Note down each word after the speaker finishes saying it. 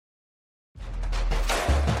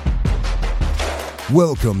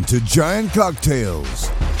Welcome to Giant Cocktails,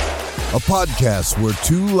 a podcast where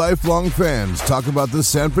two lifelong fans talk about the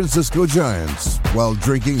San Francisco Giants while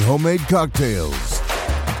drinking homemade cocktails.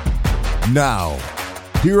 Now,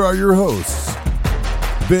 here are your hosts,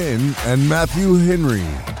 Ben and Matthew Henry.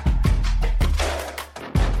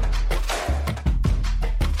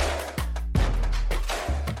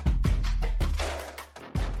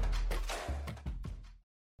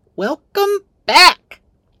 Welcome back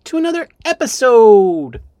to another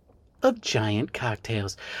episode of Giant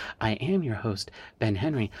Cocktails. I am your host, Ben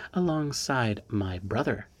Henry, alongside my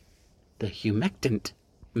brother, the humectant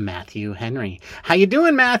Matthew Henry. How you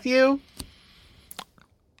doing, Matthew?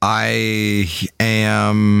 I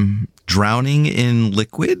am drowning in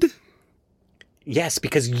liquid. Yes,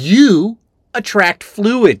 because you attract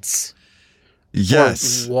fluids.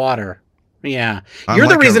 Yes. Or water. Yeah. I'm You're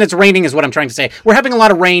the like reason it's raining is what I'm trying to say. We're having a lot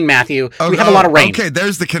of rain, Matthew. We have a lot of rain. Okay,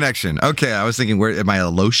 there's the connection. Okay, I was thinking, where am I? A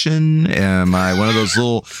lotion? Am I one of those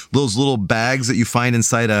little bags that you find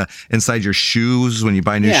inside your shoes when you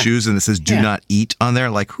buy new shoes, and it says "Do not eat" on there?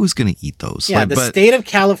 Like, who's gonna eat those? Yeah, the state of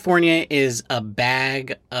California is a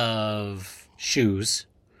bag of shoes,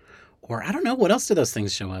 or I don't know what else do those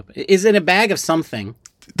things show up. Is it a bag of something?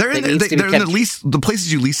 They're in the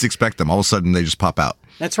places you least expect them. All of a sudden, they just pop out.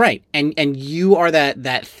 That's right, and you are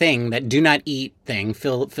that thing, that do not eat thing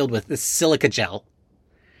filled with this silica gel,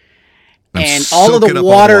 and all of the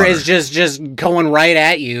water is just going right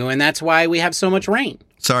at you, and that's why we have so much rain.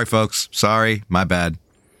 Sorry, folks. Sorry, my bad.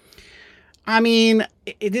 I mean,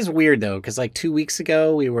 it is weird though, because like 2 weeks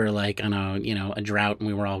ago we were like on a drought, and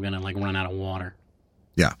we were all gonna like run out of water.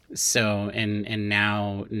 Yeah. So and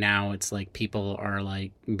now it's like people are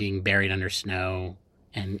like being buried under snow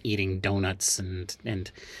and eating donuts and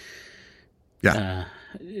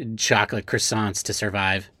chocolate croissants to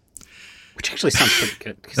survive, which actually sounds pretty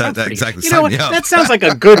good. Exactly. That sounds like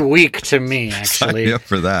a good week to me. Actually, sign me up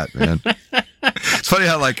for that, man. It's funny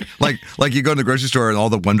how like you go to the grocery store and all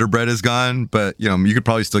the Wonder Bread is gone, but you could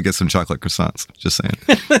probably still get some chocolate croissants. Just saying.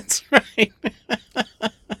 That's right.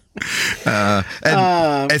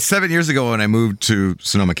 And 7 years ago when I moved to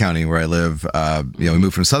Sonoma County where I live, we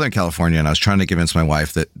moved from Southern California, and I was trying to convince my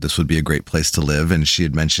wife that this would be a great place to live. And she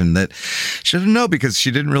had mentioned that she didn't know because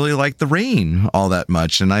she didn't really like the rain all that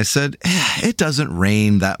much. And I said, it doesn't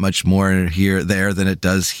rain that much more there than it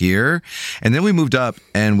does here. And then we moved up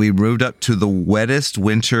to the wettest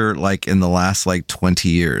winter like in the last like 20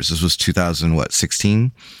 years. This was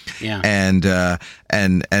 2016. Yeah. And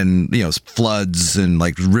floods and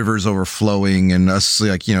like rivers overflowing and us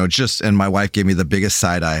like, and my wife gave me the biggest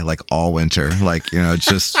side eye like all winter, like,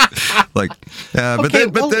 just like,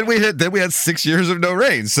 then we had 6 years of no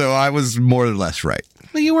rain. So I was more or less right.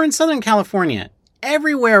 Well, you were in Southern California.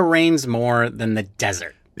 Everywhere rains more than the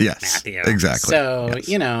desert. Yes, Matthew. exactly. So,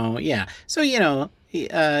 yeah. So, well,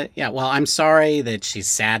 I'm sorry that she's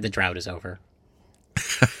sad the drought is over.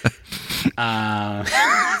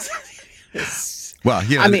 Well,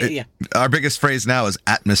 our biggest phrase now is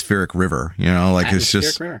atmospheric river. It's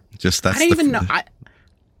just river. Just that's. I didn't even know. I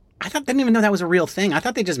didn't even know that was a real thing. I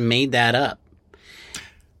thought they just made that up.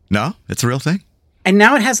 No, it's a real thing. And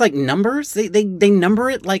now it has like numbers. They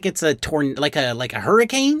number it like it's a like a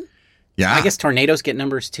hurricane. Yeah. I guess tornadoes get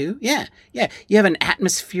numbers too. Yeah. You have an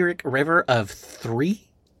atmospheric river of 3.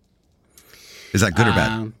 Is that good or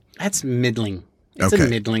bad? That's middling. It's a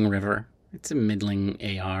middling river. It's a middling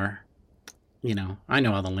AR. I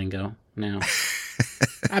know all the lingo now.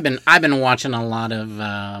 I've been watching a lot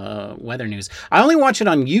of weather news. I only watch it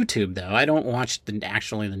on YouTube though. I don't watch the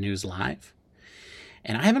news live.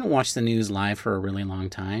 And I haven't watched the news live for a really long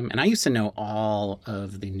time. And I used to know all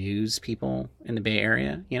of the news people in the Bay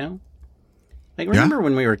Area, Like, remember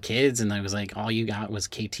when we were kids and it was like all you got was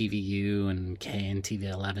KTVU and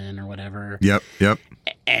KNTV11 or whatever? Yep.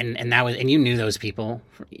 And that was, and you knew those people.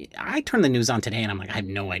 I turn the news on today and I'm like, I have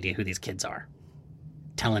no idea who these kids are.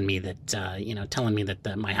 Telling me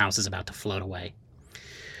that my house is about to float away.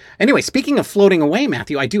 Anyway, speaking of floating away,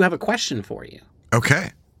 Matthew, I do have a question for you.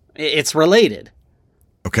 Okay. It's related.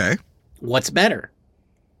 Okay. What's better?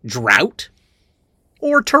 Drought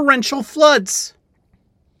or torrential floods?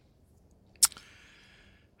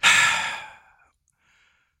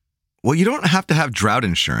 Well, you don't have to have drought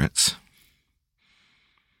insurance,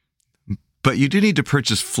 but you do need to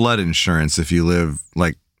purchase flood insurance if you live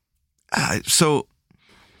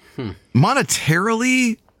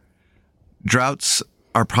monetarily, droughts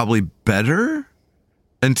are probably better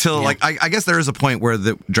until I guess there is a point where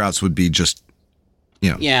the droughts would be just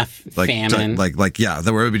famine. There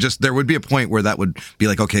would be a point where that would be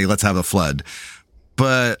like, okay, let's have a flood.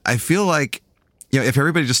 But I feel like if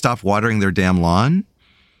everybody just stopped watering their damn lawn,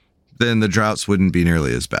 then the droughts wouldn't be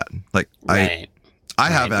nearly as bad. Like Right. I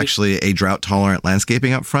have actually a drought tolerant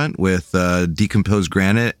landscaping up front with decomposed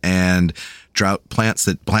granite and drought plants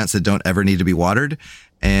that don't ever need to be watered.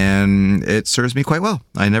 And it serves me quite well.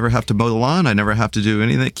 I never have to mow the lawn. I never have to do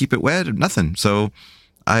anything, keep it wet, nothing. So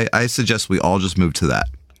I suggest we all just move to that.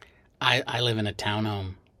 I live in a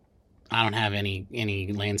townhome. I don't have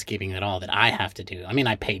any landscaping at all that I have to do. I mean,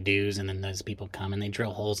 I pay dues, and then those people come and they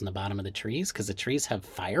drill holes in the bottom of the trees because the trees have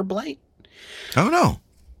fire blight. Oh no!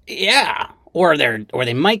 Yeah, or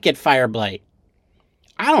they might get fire blight.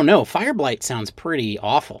 I don't know. Fire blight sounds pretty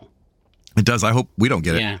awful. It does. I hope we don't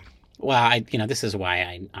get it. Yeah. Well, this is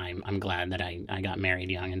why I'm glad that I got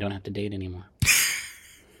married young and don't have to date anymore.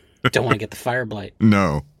 Don't want to get the fire blight.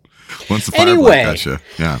 No. Once the fire blight got you.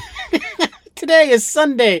 Yeah. Today is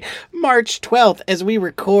Sunday, March 12th, as we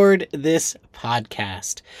record this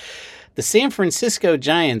podcast. The San Francisco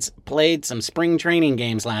Giants played some spring training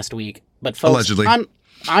games last week, but folks, allegedly.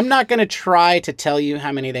 I'm not going to try to tell you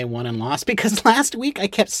how many they won and lost, because last week I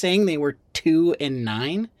kept saying they were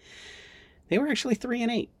 2-9. They were actually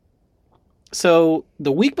 3-8. So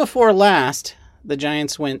the week before last, the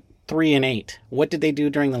Giants went 3-8. What did they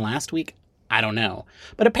do during the last week? I don't know.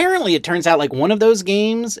 But apparently it turns out like one of those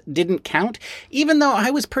games didn't count, even though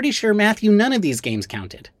I was pretty sure, Matthew, none of these games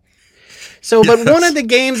counted. So, yes. But one of the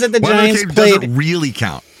games that the Giants played doesn't really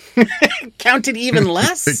count. Counted even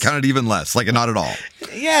less? It counted even less, like not at all.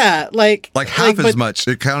 Yeah, like half as much.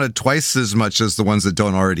 It counted twice as much as the ones that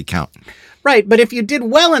don't already count. Right, but if you did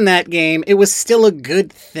well in that game, it was still a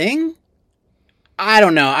good thing? I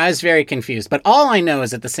don't know. I was very confused. But all I know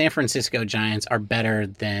is that the San Francisco Giants are better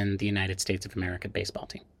than the United States of America baseball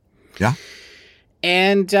team. Yeah.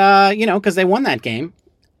 And, because they won that game.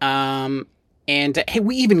 Hey,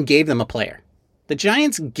 we even gave them a player. The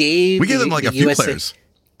Giants gave... We gave them like a few players.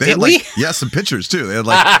 They had some pitchers too. They had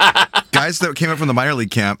guys that came up from the minor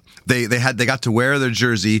league camp. They got to wear their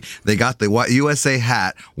jersey. They got the USA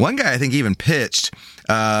hat. One guy I think even pitched.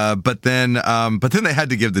 But then they had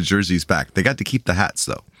to give the jerseys back. They got to keep the hats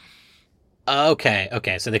though.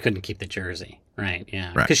 Okay. So they couldn't keep the jersey, right? Yeah.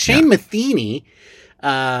 Right. Because Shane Matheny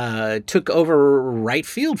took over right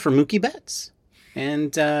field for Mookie Betts,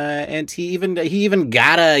 and he even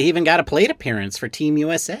got a plate appearance for Team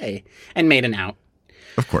USA and made an out.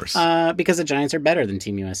 Of course. Because the Giants are better than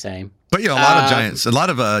Team USA. But a lot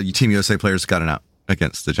of Team USA players got an out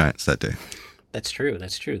against the Giants that day. That's true.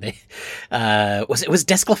 They was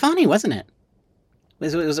DeSclafani, wasn't it?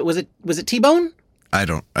 Was it T-Bone? I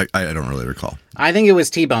don't really recall. I think it was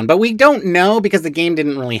T-Bone, but we don't know because the game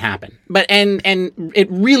didn't really happen. But and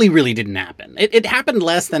it really, really didn't happen. It happened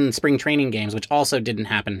less than spring training games, which also didn't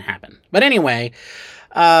happen. But anyway,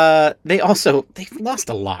 they've lost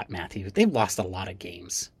a lot, Matthew. They've lost a lot of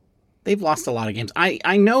games.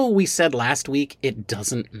 I know we said last week it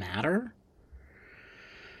doesn't matter.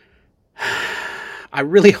 I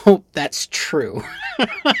really hope that's true.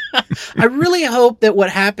 I really hope that what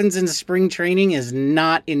happens in spring training is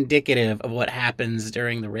not indicative of what happens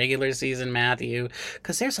during the regular season, Matthew,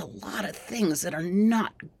 because there's a lot of things that are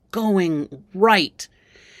not going right.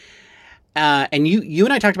 And you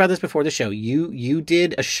and I talked about this before the show. You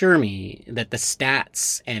did assure me that the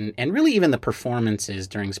stats and really even the performances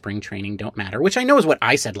during spring training don't matter, which I know is what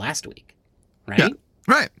I said last week, right? Yeah,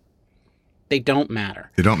 right. They don't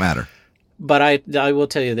matter. They don't matter. But I will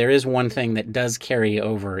tell you, there is one thing that does carry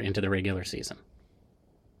over into the regular season.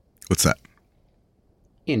 What's that?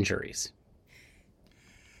 Injuries.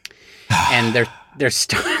 And they're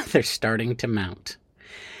starting to mount.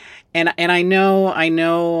 And I know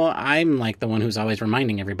I'm like the one who's always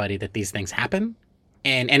reminding everybody that these things happen.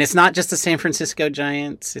 And it's not just the San Francisco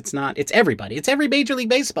Giants. It's everybody. It's every Major League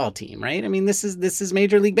Baseball team, right? I mean, this is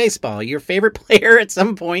Major League Baseball. Your favorite player at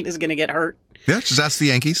some point is going to get hurt. Yeah, just ask the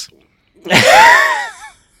Yankees.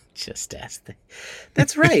 Just ask.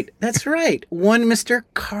 That's right. That's right. One Mr.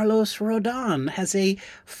 Carlos Rodon has a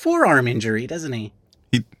forearm injury, doesn't he?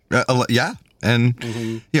 Yeah. And,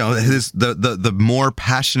 the more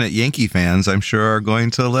passionate Yankee fans, I'm sure, are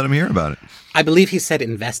going to let him hear about it. I believe he said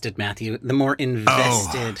invested, Matthew. The more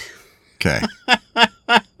invested. Oh, okay.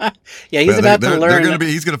 Yeah, he's about to learn.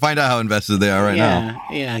 He's going to find out how invested they are now.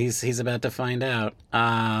 Yeah, he's about to find out.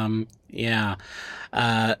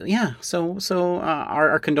 So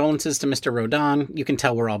our condolences to Mr. Rodon. You can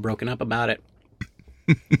tell we're all broken up about it.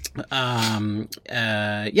 But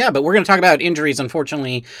we're going to talk about injuries,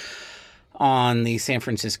 unfortunately, on the San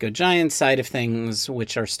Francisco Giants side of things,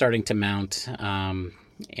 which are starting to mount.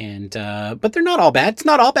 But they're not all bad. It's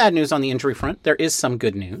not all bad news on the injury front. There is some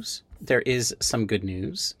good news.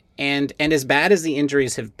 And as bad as the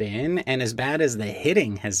injuries have been, and as bad as the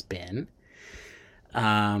hitting has been,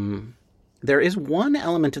 there is one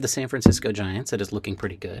element of the San Francisco Giants that is looking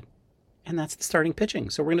pretty good, and that's the starting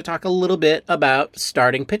pitching. So we're going to talk a little bit about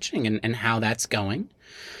starting pitching and how that's going.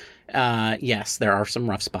 Yes, there are some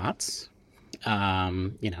rough spots.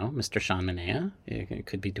 Mr. Sean Manaea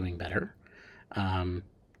could be doing better.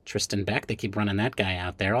 Tristan Beck, they keep running that guy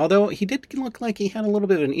out there, although he did look like he had a little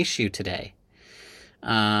bit of an issue today. So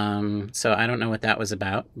I don't know what that was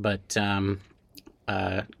about, but,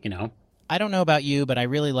 I don't know about you, but I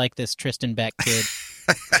really like this Tristan Beck kid.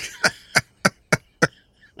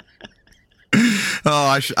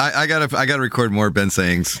 Oh, I gotta record more Ben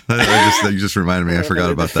sayings. You just reminded me. I forgot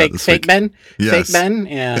about that. Fake Ben? Yes. Fake Ben?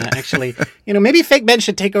 Yeah, actually, maybe Fake Ben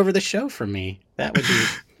should take over the show from me. That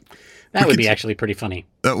would be actually pretty funny.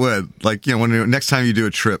 That would. Next time you do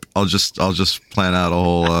a trip, I'll just plan out a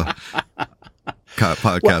whole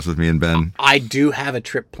podcast with me and Ben. I do have a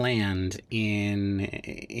trip planned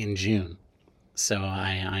in June. So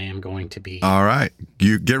I am going to be. All right.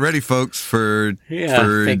 You get ready, folks, for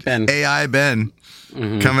Fake Ben. AI Ben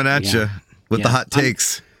coming at you with the hot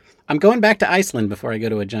takes. I'm going back to Iceland before I go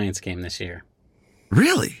to a Giants game this year.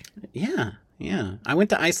 Really? Yeah. I went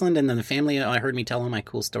to Iceland, and then the family heard me tell all my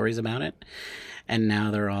cool stories about it. And now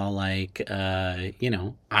they're all like, I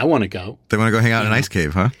want to go. They want to go hang out in an ice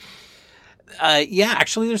cave, huh? Yeah,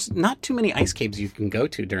 actually, there's not too many ice caves you can go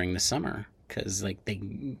to during the summer. Because they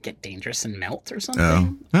get dangerous and melt or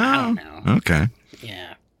something. Oh. I don't know. Okay.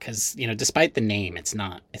 Yeah, because despite the name, it's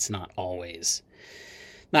not always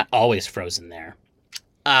frozen there.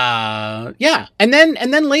 Yeah, and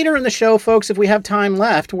then later in the show, folks, if we have time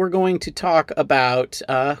left, we're going to talk about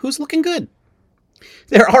who's looking good.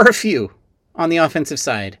 There are a few on the offensive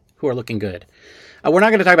side who are looking good. We're not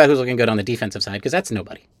going to talk about who's looking good on the defensive side because that's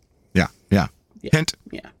nobody. Yeah. Hint.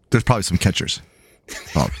 Yeah. There's probably some catchers.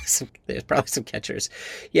 There's probably some catchers.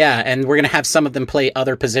 Yeah, and we're going to have some of them play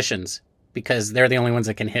other positions because they're the only ones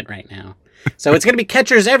that can hit right now. So it's going to be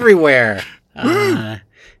catchers everywhere.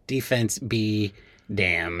 Defense be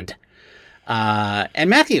damned. And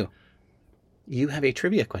Matthew, you have a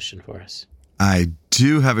trivia question for us. I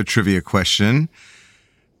do have a trivia question.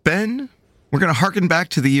 Ben, we're going to harken back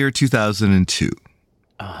to the year 2002.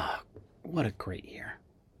 What a great year.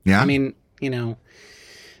 Yeah? I mean, there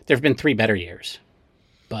have been 3 better years.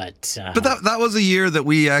 But that was a year that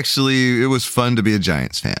it was fun to be a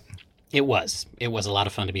Giants fan. It was a lot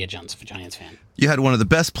of fun to be a Giants fan. You had one of the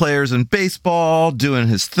best players in baseball doing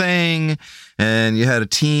his thing, and you had a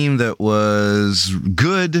team that was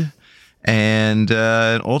good and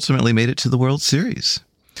ultimately made it to the World Series.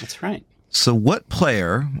 That's right. So what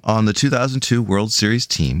player on the 2002 World Series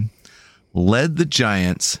team led the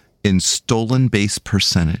Giants in stolen base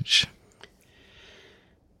percentage?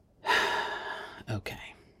 Okay.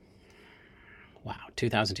 Wow,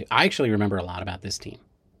 2002. I actually remember a lot about this team.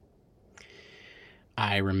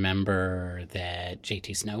 I remember that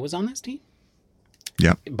JT Snow was on this team.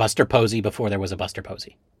 Yeah. Buster Posey before there was a Buster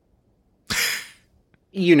Posey.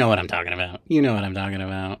 You know what I'm talking about.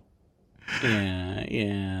 Yeah.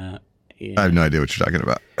 I have no idea what you're talking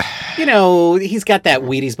about. He's got that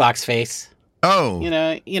Wheaties box face. Oh.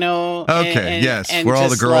 Okay, yes. Where all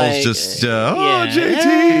the girls JT.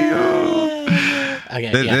 Oh. Okay,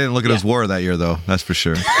 they didn't look at his WAR that year, though. That's for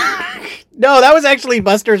sure. No, that was actually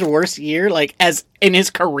Buster's worst year, as in his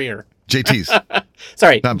career. JT's.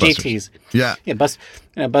 Sorry, not JT's. Yeah. Yeah,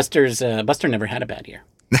 Buster never had a bad year.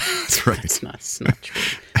 That's right. It's not true.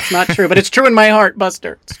 It's not true, but it's true in my heart,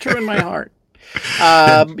 Buster. It's true in my heart.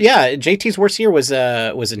 Yeah, JT's worst year was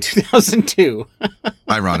in 2002.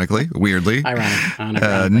 Ironically, weirdly.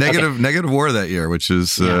 Negative WAR that year, which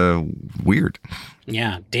is weird.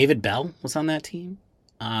 Yeah, David Bell was on that team.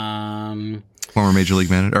 Former Major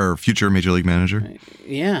League manager or future Major League manager.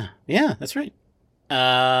 Yeah, that's right.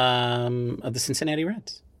 Of the Cincinnati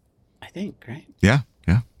Reds, I think, right? Yeah.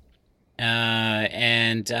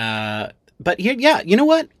 But here, you know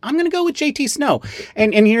what? I'm going to go with JT Snow,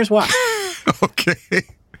 and here's why. Okay.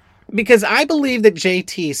 Because I believe that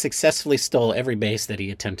JT successfully stole every base that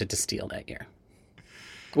he attempted to steal that year,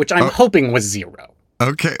 which I'm hoping was 0.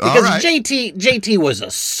 Okay, because all right. JT was a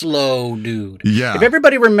slow dude. Yeah. If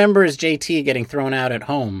everybody remembers JT getting thrown out at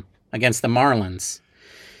home against the Marlins,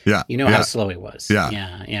 you know how slow he was.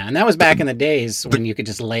 Yeah. And that was back in the days when you could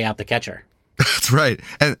just lay out the catcher. That's right.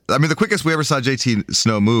 And I mean, the quickest we ever saw JT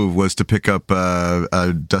Snow move was to pick up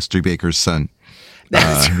Dusty Baker's son.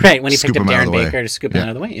 That's right. When he picked up Darren Baker to scoop him out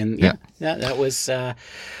of the way. And that was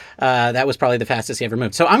probably the fastest he ever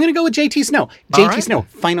moved. So I'm going to go with JT Snow. JT Snow,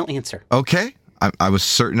 final answer. Okay. I was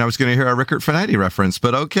certain I was going to hear a Rickert Finite reference,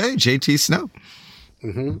 but okay, JT Snow.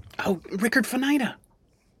 Mm-hmm. Oh, Rickert Finite.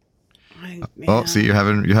 Oh, see, you're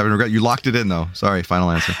having regret. You locked it in though. Sorry,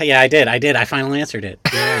 final answer. Yeah, I did. I finally answered it.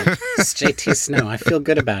 Yeah. It's JT Snow. I feel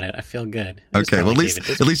good about it. I feel good. Okay, well at least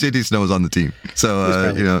JT Snow is on the team,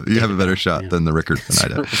 so you have a better shot than the Rickert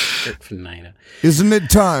Finite. Rickert Finite. Isn't it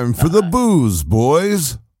time for the booze,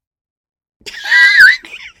 boys?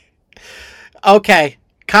 Okay,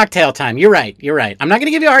 cocktail time. You're right. I'm not going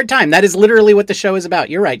to give you a hard time. That is literally what the show is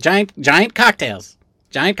about. You're right. Giant cocktails.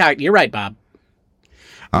 You're right, Bob.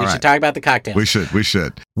 We should talk about the cocktails. We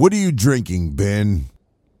should. What are you drinking, Ben?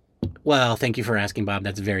 Well, thank you for asking, Bob.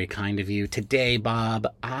 That's very kind of you. Today, Bob,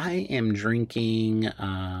 I am drinking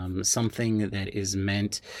something that is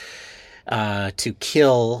meant to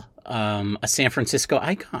kill a San Francisco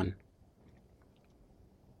icon.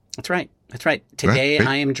 That's right. Today,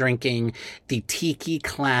 I am drinking the Tiki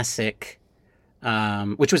Classic,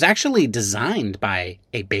 which was actually designed by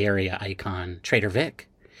a Bay Area icon, Trader Vic.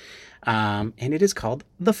 And it is called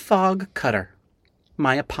the Fog Cutter.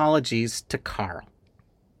 My apologies to Carl.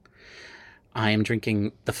 I am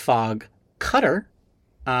drinking the Fog Cutter,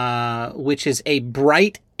 which is a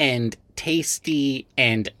bright and tasty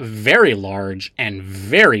and very large and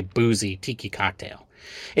very boozy tiki cocktail.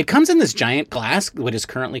 It comes in this giant glass, what is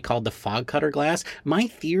currently called the Fog Cutter glass. My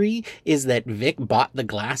theory is that Vic bought the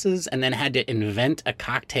glasses and then had to invent a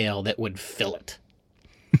cocktail that would fill it.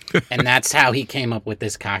 And that's how he came up with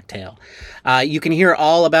this cocktail. You can hear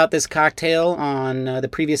all about this cocktail on the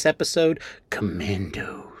previous episode,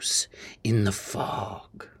 Commandos in the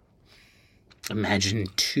Fog. Imagine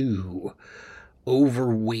two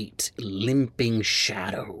overweight, limping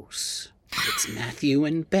shadows. It's Matthew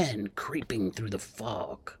and Ben creeping through the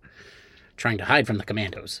fog, trying to hide from the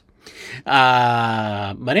commandos.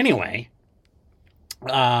 But anyway,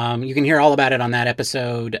 you can hear all about it on that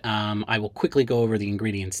episode. I will quickly go over the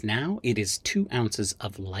ingredients now. It is 2 ounces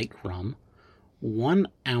of light rum, 1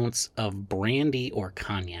 ounce of brandy or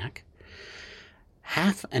cognac,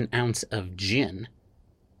 half an ounce of gin,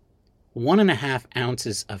 1.5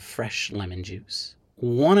 ounces of fresh lemon juice,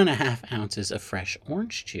 1.5 ounces of fresh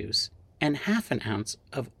orange juice, and half an ounce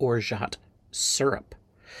of orgeat syrup.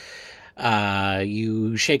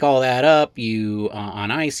 You shake all that up,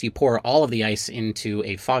 on ice, you pour all of the ice into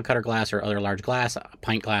a Fog Cutter glass or other large glass. A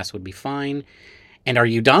pint glass would be fine. And are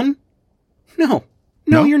you done? No,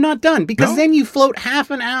 you're not done, because then you float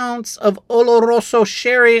half an ounce of Oloroso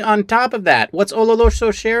sherry on top of that. What's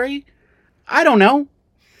Oloroso sherry? I don't know.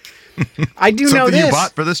 I do know this. Something you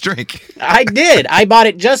bought for this drink. I did. I bought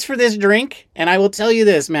it just for this drink, and I will tell you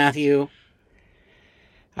this, Matthew.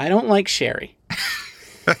 I don't like sherry.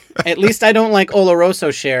 At least I don't like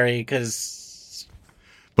Oloroso sherry, because...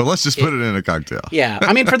 But let's just put it in a cocktail. Yeah.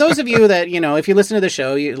 I mean, for those of you that, if you listen to the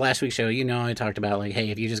show, last week's show, I talked about, like, hey,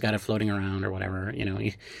 if you just got it floating around or whatever,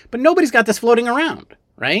 but nobody's got this floating around,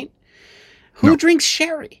 right? Who drinks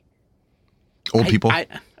sherry? Old people.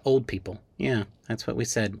 Old people. Yeah, that's what we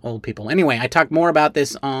said. Old people. Anyway, I talked more about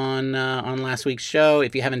this on last week's show.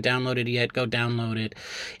 If you haven't downloaded it yet, go download it.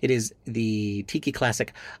 It is the Tiki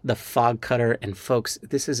Classic, the Fog Cutter. And folks,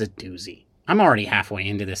 this is a doozy. I'm already halfway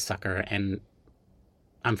into this sucker, and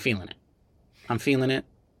I'm feeling it.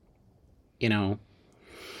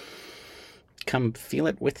 Come feel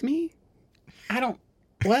it with me?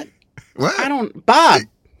 What? Bob,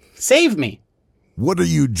 save me. What are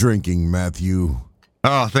you drinking, Matthew?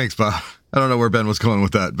 Oh, thanks, Bob. I don't know where Ben was going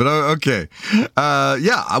with that, but okay.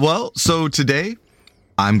 So today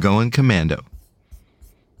I'm going Commando.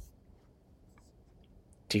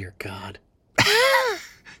 Dear God.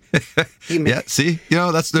 See?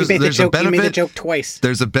 There's a benefit. You made the joke twice.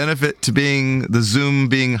 There's a benefit to the zoom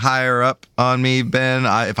being higher up on me, Ben.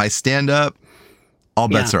 If I stand up, all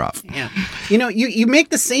bets are off. Yeah. You make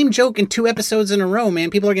the same joke in 2 episodes in a row, man.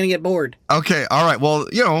 People are going to get bored. Okay. All right. Well,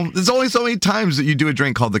 there's only so many times that you do a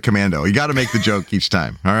drink called the Commando. You got to make the joke each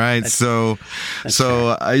time. All right. So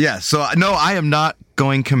no, I am not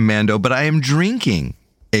going Commando, but I am drinking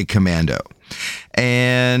a Commando.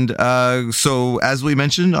 And so as we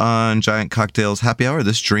mentioned on Giant Cocktails Happy Hour,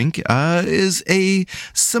 this drink is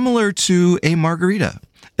similar to a margarita,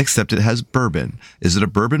 except it has bourbon. Is it a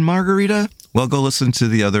bourbon margarita? Well, go listen to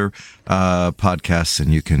the other podcasts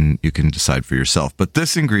and you can decide for yourself. But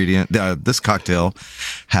this cocktail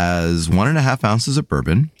has 1.5 ounces of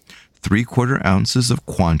bourbon, 3/4 ounces of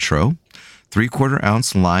Cointreau, 3/4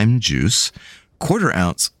 ounce lime juice, 1/4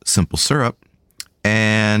 ounce simple syrup,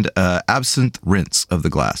 and absinthe rinse of the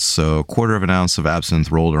glass. So 1/4 ounce of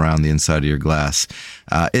absinthe rolled around the inside of your glass.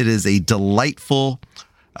 It is a delightful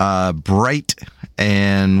bright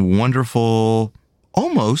and wonderful,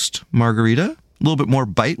 almost margarita. A little bit more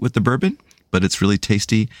bite with the bourbon, but it's really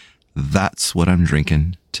tasty. That's what I'm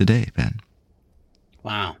drinking today, Ben.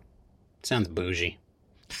 Wow. Sounds bougie.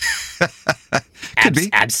 Could be.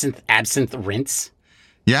 Absinthe rinse.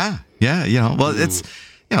 Yeah. Well, it's,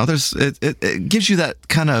 it gives you that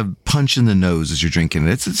kind of punch in the nose as you're drinking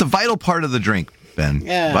it. It's a vital part of the drink, Ben.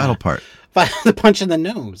 Yeah. Vital part. The punch in the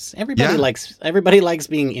nose. Everybody likes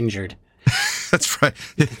being injured. That's right.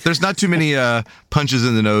 There's not too many punches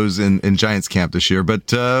in the nose in Giants camp this year,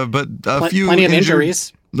 but a few. Plenty of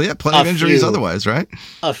injuries. Yeah, plenty of injuries otherwise, right?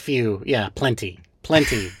 A few. Yeah, plenty.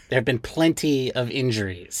 There have been plenty of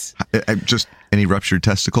injuries. Just any ruptured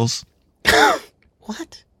testicles?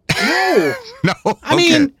 What? No. No. I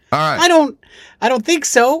mean, all right. I don't think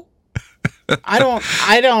so.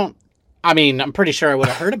 I mean, I'm pretty sure I would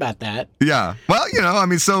have heard about that. Yeah. Well,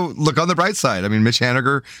 so look on the bright side. I mean, Mitch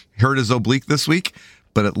Haniger hurt his oblique this week,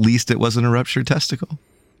 but at least it wasn't a ruptured testicle.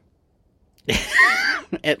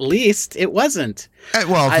 At least it wasn't.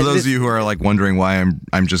 Well, for those of you who are like wondering why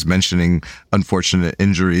I'm just mentioning unfortunate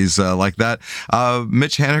injuries like that,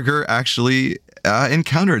 Mitch Haniger actually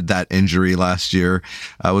encountered that injury last year.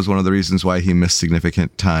 Was one of the reasons why he missed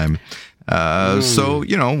significant time. So,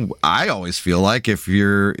 I always feel like if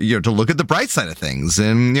you're to look at the bright side of things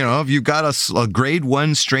and, if you've got a grade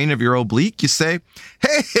 1 strain of your oblique, you say,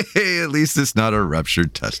 hey, at least it's not a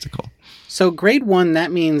ruptured testicle. So grade 1,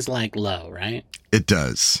 that means like low, right? It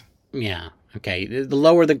does. Yeah. Okay. The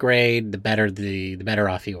lower the grade, the better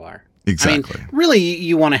off you are. Exactly. I mean, really,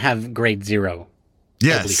 you want to have grade 0.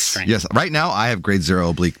 Yes. Yes. Right now I have grade 0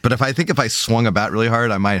 oblique, but if I swung a bat really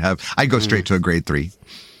hard, I'd go straight to a grade 3.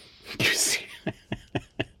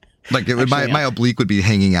 Like my oblique would be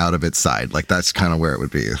hanging out of its side. Like that's kind of where it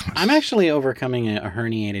would be. I'm actually overcoming a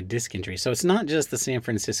herniated disc injury. So it's not just the San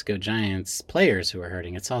Francisco Giants players who are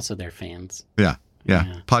hurting. It's also their fans. Yeah.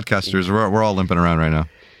 Podcasters, we're all limping around right now.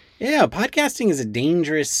 Yeah. Podcasting is a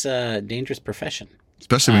dangerous profession.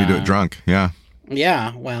 Especially when you do it drunk. Yeah.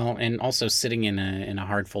 Yeah, well, and also sitting in a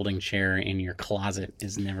hard folding chair in your closet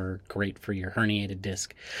is never great for your herniated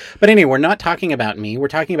disc. But anyway, we're not talking about me. We're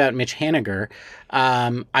talking about Mitch Haniger.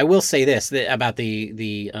 I will say this about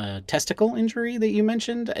the testicle injury that you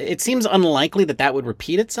mentioned. It seems unlikely that would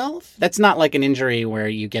repeat itself. That's not like an injury where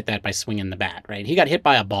you get that by swinging the bat, right? He got hit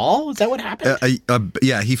by a ball. Is that what happened?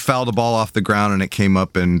 Yeah, he fouled a ball off the ground and it came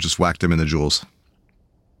up and just whacked him in the jewels.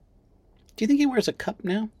 Do you think he wears a cup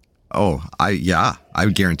now? Oh, I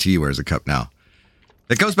would guarantee he wears a cup now.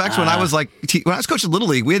 It goes back to when I was coaching Little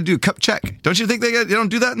League, we had to do a cup check. Don't you think they don't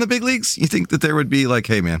do that in the big leagues? You think that there would be like,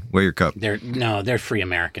 hey man, wear your cup? They're free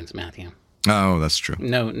Americans, Matthew. Oh, that's true.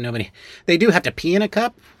 No, nobody. They do have to pee in a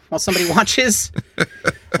cup while somebody watches, but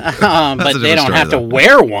they don't have to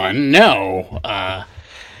wear one. No.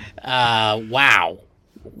 Wow,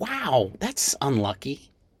 that's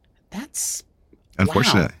unlucky. That's.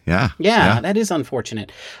 Unfortunate, wow. Yeah, that is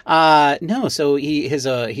unfortunate. No, so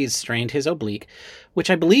he's strained his oblique,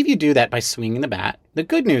 which I believe you do that by swinging the bat. The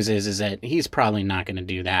good news is that he's probably not going to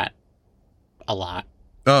do that a lot.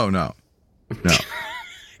 Oh no.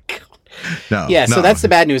 No. Yeah, so that's the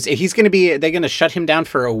bad news. They're going to shut him down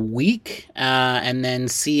for a week and then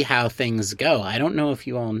see how things go. I don't know if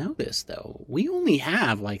you all know this though. We only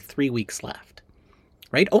have like 3 weeks left.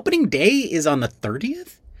 Right? Opening day is on the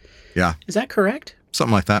 30th? Yeah. Is that correct?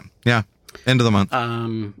 Something like that. Yeah. End of the month.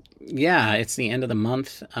 Yeah, it's the end of the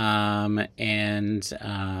month.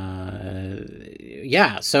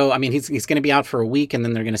 Yeah. So, I mean, he's going to be out for a week and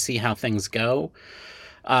then they're going to see how things go.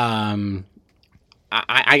 I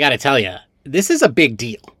got to tell you, this is a big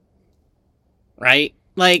deal. Right?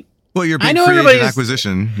 Like, well, your big free agent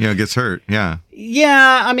acquisition, gets hurt. Yeah.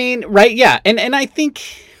 Yeah. I mean, right. Yeah. And I think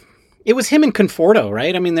it was him and Conforto,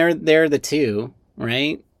 right? I mean, they're the two,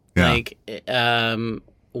 right? Yeah. Like,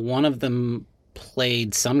 one of them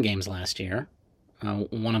played some games last year.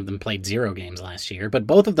 One of them played 0 games last year, but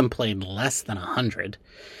both of them played less than 100.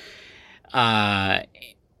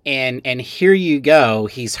 And here you go.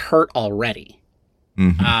 He's hurt already.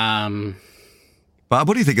 Mm-hmm. Bob,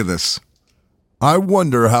 what do you think of this? I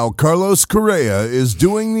wonder how Carlos Correa is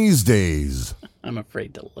doing these days. I'm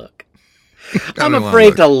afraid to look. I'm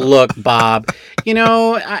afraid to look, Bob.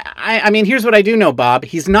 I mean, here's what I do know, Bob.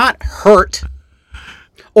 He's not hurt.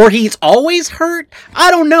 Or he's always hurt? I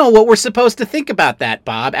don't know what we're supposed to think about that,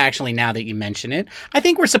 Bob. Actually, now that you mention it, I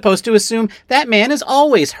think we're supposed to assume that man is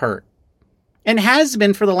always hurt. And has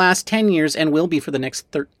been for the last 10 years and will be for the next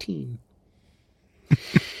 13.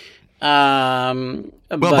 Well,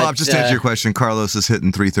 Bob, just to answer your question, Carlos is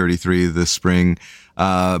hitting 333 this spring,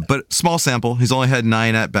 but small sample. He's only had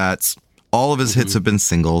 9 at-bats. All of his hits have been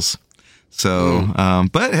singles. So,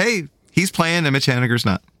 but hey, he's playing and Mitch Haniger's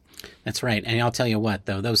not. That's right. And I'll tell you what,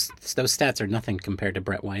 though, those stats are nothing compared to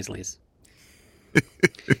Brett Wisely's.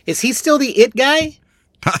 Is he still the it guy?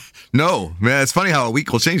 No, man, it's funny how a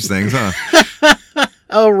week will change things, huh?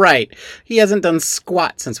 Oh, right. He hasn't done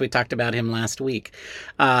squat since we talked about him last week.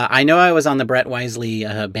 I know I was on the Brett Wisely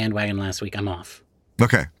bandwagon last week. I'm off.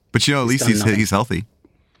 Okay. But, at least he's healthy.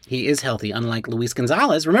 He is healthy, unlike Luis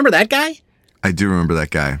Gonzalez. Remember that guy? I do remember that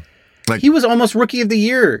guy. He was almost Rookie of the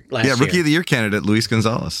Year last year. Yeah, Rookie of the Year candidate, Luis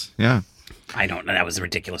Gonzalez. Yeah. I don't know. That was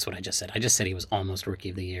ridiculous what I just said. I just said he was almost Rookie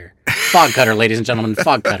of the Year. Fog cutter, ladies and gentlemen.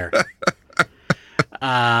 Fog cutter.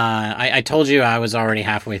 I told you I was already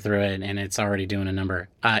halfway through it, and it's already doing a number.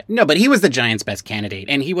 No, but he was the Giants' best candidate,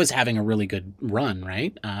 and he was having a really good run,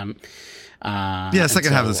 right? Second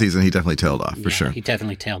half of the season, he definitely tailed off, for sure. He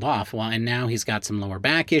definitely tailed off. Well, and now he's got some lower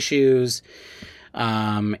back issues,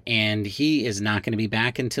 and he is not going to be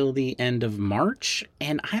back until the end of March,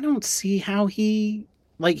 and I don't see how he's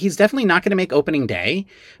definitely not going to make opening day,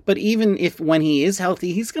 but even if when he is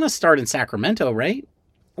healthy, he's going to start in Sacramento, right?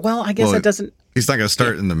 Well, I guess that doesn't... He's not going to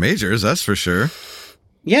start in the majors, that's for sure.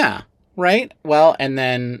 Yeah, right? Well, and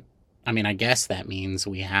then, I guess that means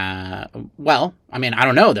we have... Well, I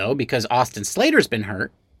don't know, though, because Austin Slater's been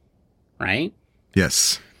hurt, right?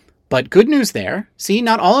 Yes. But good news there. See,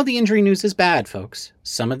 not all of the injury news is bad, folks.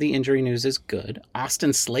 Some of the injury news is good.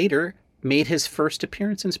 Austin Slater made his first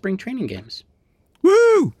appearance in spring training games.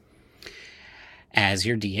 Woo! As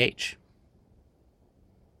your DH.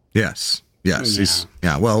 Yes. Yes.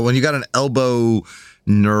 Yeah. Well, when you got an elbow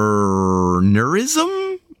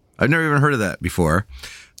neurism, I've never even heard of that before.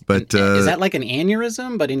 But is that like an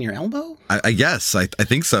aneurysm, but in your elbow? I guess. I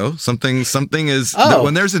think so. Something is. Oh,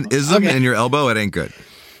 when there's an ism in your elbow, it ain't good.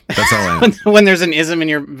 That's all I know. When there's an ism in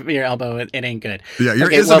your elbow, it ain't good. Yeah,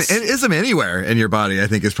 your ism anywhere in your body, I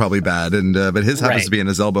think, is probably bad. And but his happens to be in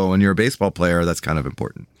his elbow. When you're a baseball player, that's kind of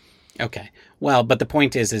important. Okay. Well, but the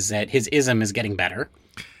point is that his ism is getting better.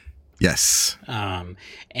 Yes. And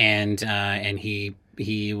he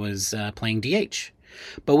was playing DH,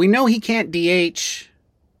 but we know he can't DH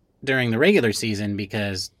during the regular season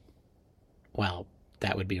because, well,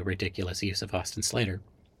 that would be a ridiculous use of Austin Slater.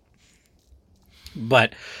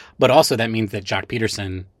 But also that means that Jock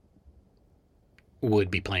Peterson would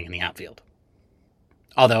be playing in the outfield.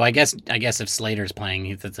 Although I guess if Slater's playing,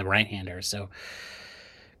 it's a right-hander. So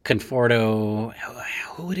Conforto,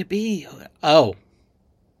 who would it be? Oh.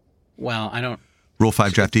 Well, I don't... Rule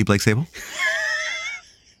 5 draftee Blake Sabol?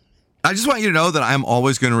 I just want you to know that I'm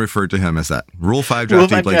always going to refer to him as that. Rule 5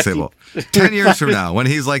 draftee Blake Sabol. 10 years from now, when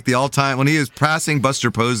he's like the all-time... When he is passing Buster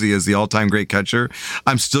Posey as the all-time great catcher,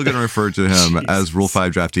 I'm still going to refer to him as Rule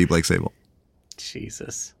 5 draftee Blake Sabol.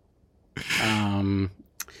 Jesus. Wow,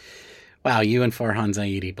 you and Farhan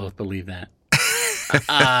Zaidi both believe that.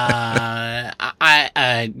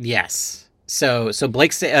 Yes. So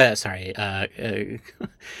Blake,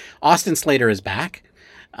 Austin Slater is back.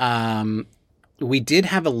 We did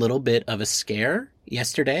have a little bit of a scare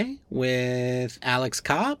yesterday with Alex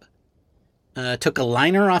Cobb. Took a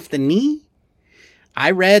liner off the knee.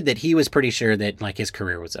 I read that he was pretty sure that his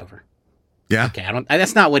career was over. Yeah. Okay.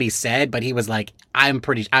 That's not what he said, but he was like, I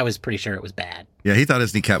was pretty sure it was bad. Yeah. He thought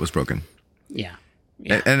his kneecap was broken. Yeah.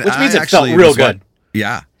 And which means it felt real good.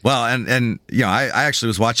 Yeah. Well, and I actually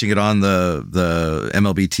was watching it on the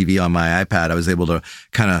MLB TV on my iPad. I was able to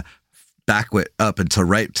kind of back it up and to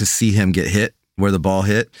right to see him get hit where the ball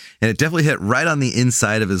hit. And it definitely hit right on the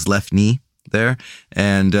inside of his left knee there.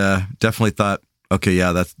 And definitely thought, okay,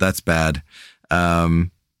 yeah, that's bad.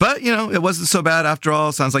 But, it wasn't so bad after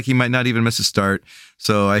all. Sounds like he might not even miss a start.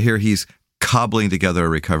 So I hear he's cobbling together a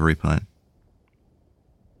recovery plan.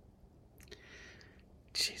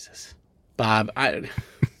 Jesus. Bob,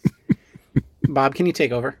 Bob, can you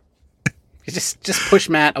take over? Just push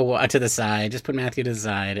Matt to the side. Just put Matthew to the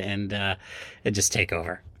side and just take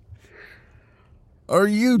over. Are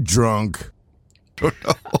you drunk?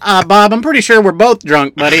 Bob, I'm pretty sure we're both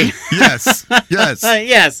drunk, buddy. Yes. Yes.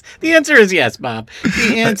 The answer is yes, Bob.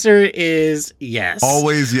 The answer is yes.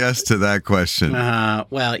 Always yes to that question.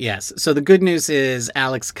 Well, yes. So the good news is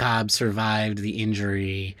Alex Cobb survived the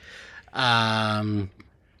injury. I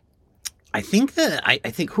think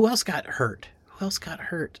who else got hurt? Who else got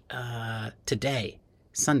hurt today,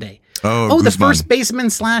 Sunday? Oh, the first baseman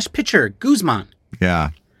 / pitcher, Guzman.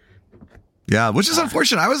 Yeah, which is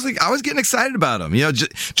unfortunate. I was getting excited about him.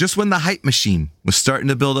 Just when the hype machine was starting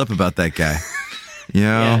to build up about that guy.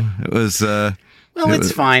 It was Well,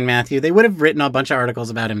 it's fine, Matthew. They would have written a bunch of articles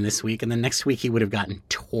about him this week, and then next week he would have gotten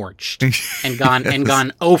torched and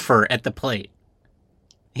gone over at the plate.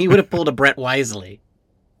 He would have pulled a Brett Wisely.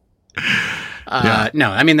 No,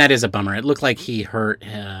 I mean, that is a bummer. It looked like he hurt,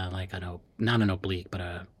 not an oblique,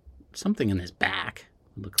 but something in his back.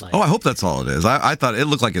 Looked like. Oh, I hope that's all it is. I thought it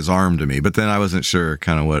looked like his arm to me, but then I wasn't sure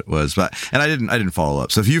kind of what it was. And I didn't follow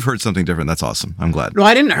up. So if you've heard something different, that's awesome. I'm glad. No,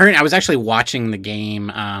 I didn't hear it. I was actually watching the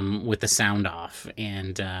game with the sound off,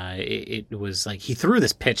 and it was like he threw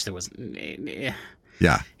this pitch that was.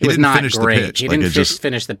 Yeah, it was not great. He didn't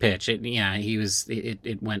finish the pitch.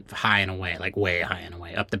 It went high and away, like way high and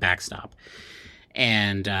away, up the backstop,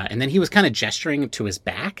 and then he was kind of gesturing to his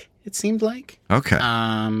back. It seemed like. Okay.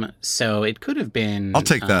 So it could have been. I'll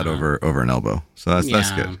take that over an elbow. So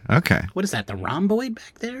that's good. Okay. What is that? The rhomboid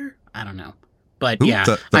back there? I don't know, but Ooh, yeah.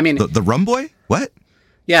 The rhomboid? What?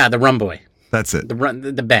 Yeah, the rhomboid. That's it.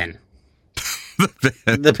 The Ben.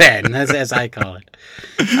 The Ben, as I call it.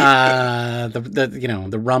 The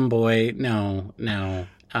rhomboid. No.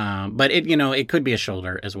 But it could be a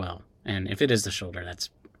shoulder as well. And if it is the shoulder,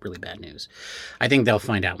 that's really bad news. I think they'll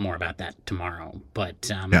find out more about that tomorrow. But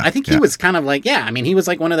I think he was kind of like, he was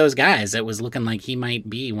like one of those guys that was looking like he might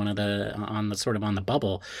be one of on the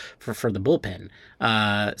bubble for the bullpen.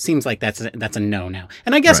 Seems like that's a no now.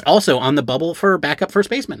 And I guess also on the bubble for backup first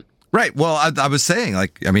baseman. Right. Well, I was saying,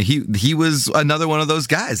 he was another one of those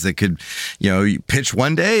guys that could, pitch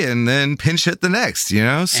one day and then pinch hit the next,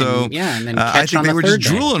 So and then catch I think on they were third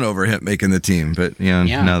just drooling over him making the team, but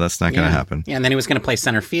no, that's not going to happen. Yeah, and then he was going to play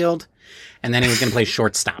center field, and then he was going to play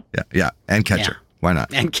shortstop. Yeah, and catcher. Yeah. Why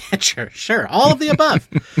not? And catcher, sure, all of the above,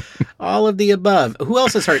 all of the above. Who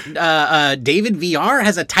else is hurt? David VR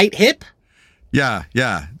has a tight hip. Yeah.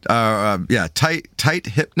 Tight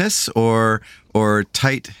hipness or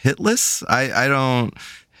tight hitless. I don't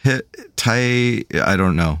hit tight. I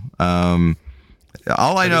don't know.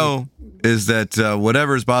 All I know is that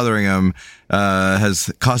whatever's bothering him has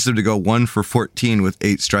caused him to go 1 for 14 with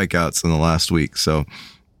 8 strikeouts in the last week. So.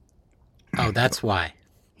 Oh, that's why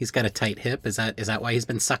he's got a tight hip. Is that why he's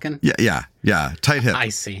been sucking? Yeah. Tight hip. I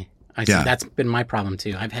see. Yeah. That's been my problem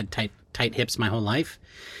too. I've had tight hips my whole life.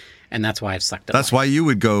 And that's why I've sucked up. That's why you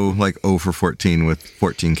would go like 0 for 14 with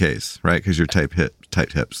 14 Ks, right? Because you're tight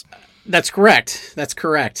hips. That's correct. That's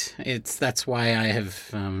why I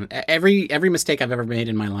have every mistake I've ever made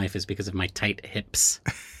in my life is because of my tight hips.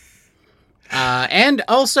 And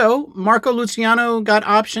also, Marco Luciano got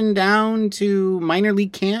optioned down to minor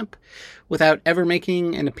league camp without ever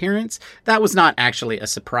making an appearance. That was not actually a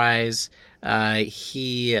surprise.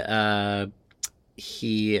 He's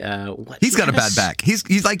got a bad back.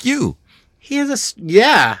 He's like you. He has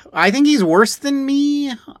I think he's worse than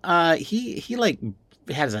me. He like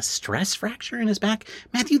has a stress fracture in his back.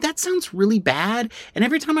 Matthew, that sounds really bad. And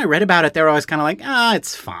every time I read about it, they're always kind of like,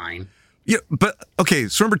 it's fine. Yeah, but okay.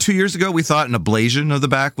 So remember 2 years ago, we thought an ablation of the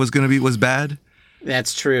back was bad.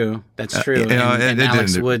 That's true. And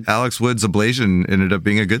Alex Wood's ablation ended up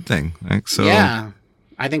being a good thing. Right? So yeah,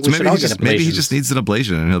 I think we should all get ablations. Maybe he just needs an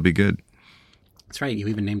ablation and he'll be good. That's right. You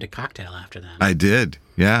even named a cocktail after that. I did.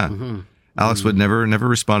 Yeah. Mm-hmm. Alex Wood never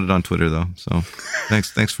responded on Twitter though. So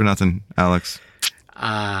thanks for nothing, Alex.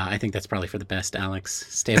 I think that's probably for the best, Alex.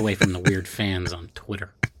 Stay away from the weird fans on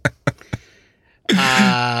Twitter.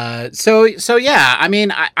 So yeah, I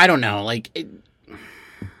mean, I don't know.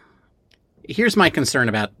 Here's my concern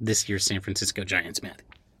about this year's San Francisco Giants, Matt,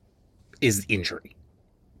 is injury.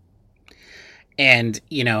 And,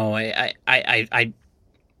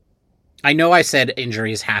 I know I said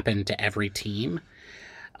injuries happen to every team,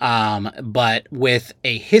 but with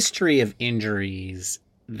a history of injuries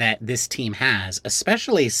that this team has,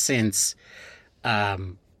 especially since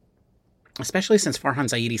Farhan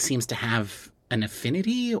Zaidi seems to have an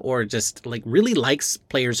affinity or just really likes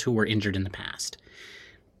players who were injured in the past.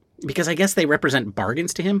 Because I guess they represent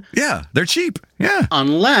bargains to him. Yeah, they're cheap. Yeah.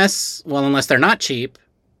 Unless they're not cheap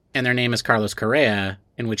and their name is Carlos Correa,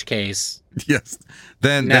 in which case... Yes.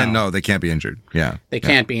 Then no, they can't be injured. Yeah. They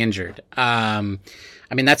can't be injured.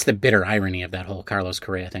 That's the bitter irony of that whole Carlos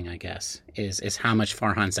Correa thing, I guess, is how much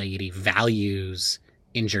Farhan Zaidi values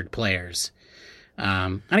injured players.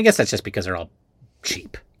 And I guess that's just because they're all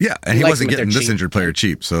cheap. Yeah, and he wasn't getting this injured player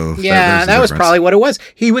cheap, so... Yeah, that was probably what it was.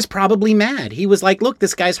 He was probably mad. He was like, look,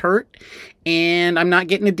 this guy's hurt, and I'm not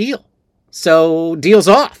getting a deal. So, deal's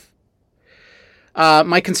off.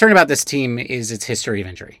 My concern about this team is its history of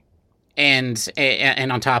injury. And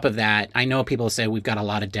on top of that, I know people say we've got a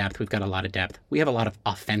lot of depth. We have a lot of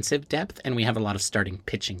offensive depth, and we have a lot of starting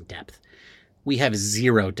pitching depth. We have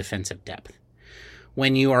zero defensive depth.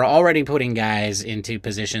 when you are already putting guys into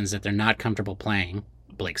positions that they're not comfortable playing,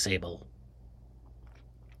 Blake Sable,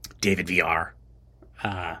 David VR,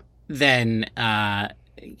 then,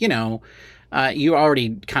 you're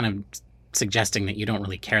already kind of suggesting that you don't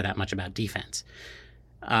really care that much about defense.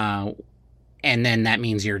 And then that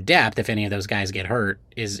means your depth, if any of those guys get hurt,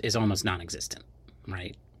 is almost non-existent,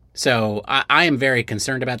 right? So I am very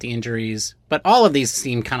concerned about the injuries, but all of these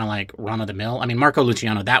seem kind of like run-of-the-mill. I mean, Marco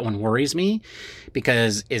Luciano, that one worries me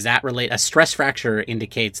because a stress fracture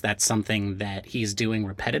indicates that's something that he's doing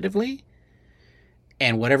repetitively,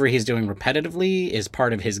 and whatever he's doing repetitively is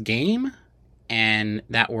part of his game, and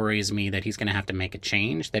that worries me that he's going to have to make a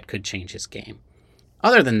change that could change his game.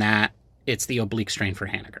 Other than that, it's the oblique strain for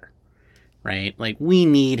Haniger, right? Like, we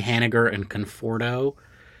need Haniger and Conforto.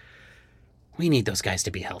 We need those guys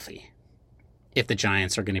to be healthy if the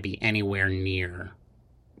Giants are going to be anywhere near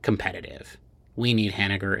competitive. We need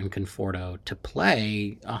Haniger and Conforto to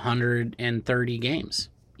play 130 games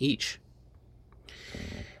each.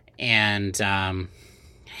 And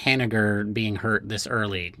Haniger being hurt this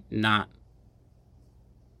early, not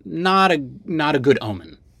a good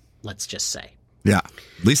omen, let's just say. Yeah.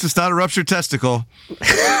 At least it's not a ruptured testicle.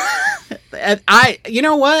 You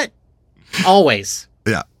know what? Always.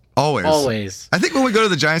 Yeah. Always. I think when we go to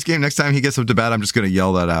the Giants game next time he gets up to bat, I'm just going to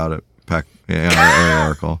yell that out at Peck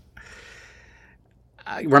Oracle.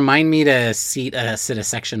 Remind me to sit a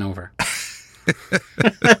section over.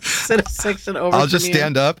 Sit a section over. I'll just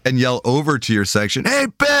stand up and yell over to your section. Hey,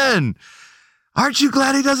 Ben, aren't you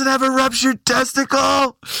glad he doesn't have a ruptured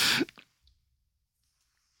testicle?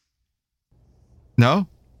 No?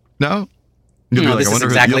 You'll be like,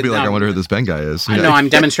 I wonder who this Ben guy is. I know, I'm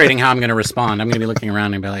demonstrating how I'm going to respond. I'm going to be looking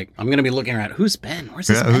around and be like, who's Ben? Where's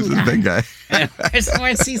this Ben guy?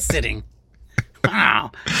 Where's he sitting?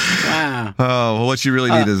 Wow. Oh, well, what you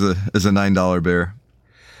really need is a $9 beer.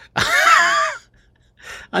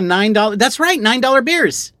 A $9? That's right, $9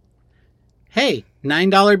 beers. Hey,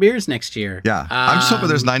 $9 beers next year. Yeah, I'm just hoping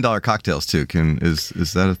there's $9 cocktails too. Is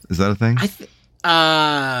that a thing?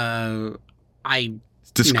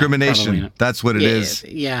 Discrimination. That's what it is.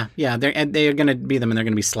 Yeah. They're going to be them, and they're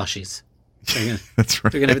going to be slushies. That's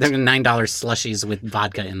right. They're going to $9 slushies with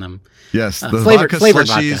vodka in them. Yes, the vodka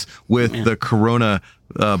slushies with the Corona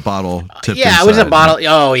bottle tipped inside. It was a bottle.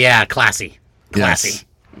 Oh yeah, classy. Yes,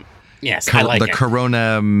 I like the it.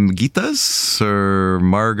 Corona Gitas or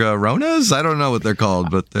Margaronas. I don't know what they're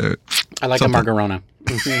called, but they're. I like something. A Margarona.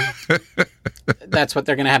 Mm-hmm. That's what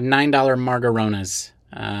they're going to have, $9 Margaronas.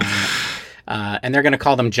 And they're going to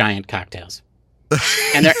call them giant cocktails,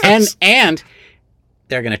 and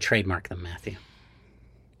they're going to trademark them, Matthew.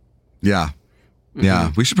 Yeah,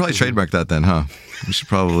 we should probably trademark that then, huh? We should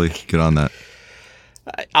probably get on that.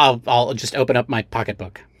 I'll just open up my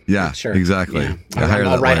pocketbook. Yeah, sure, exactly. Yeah.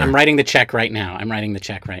 I'm writing the check right now.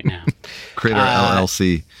 Create our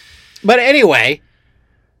LLC. But anyway,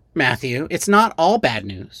 Matthew, it's not all bad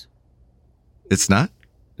news. It's not?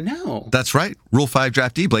 No. That's right. Rule 5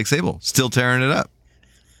 draftee, Blake Sable, still tearing it up.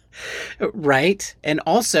 Right. And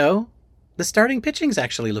also, the starting pitching's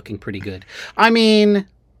actually looking pretty good. I mean,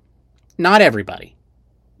 not everybody.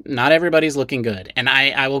 Not everybody's looking good. And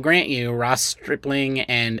I will grant you, Ross Stripling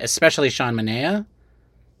and especially Sean Manaea,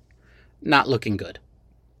 not looking good.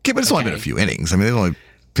 Okay, but it's only been a few innings. I mean, they've only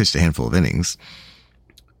pitched a handful of innings.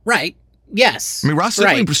 Right. Yes. I mean, Ross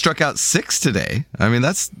Stripling struck out 6 today. I mean,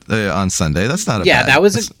 that's on Sunday. That's not a bad. That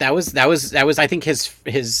was I think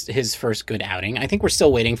his first good outing. I think we're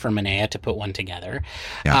still waiting for Manaea to put one together.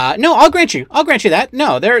 Yeah. No, I'll grant you that.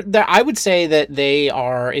 No, they're I would say that they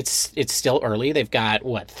are. It's still early. They've got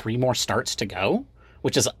 3 more starts to go,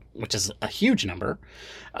 which is a huge number.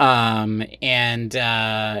 And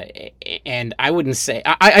I wouldn't say.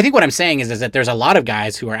 I think what I'm saying is that there's a lot of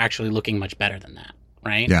guys who are actually looking much better than that.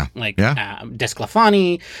 Right? Yeah.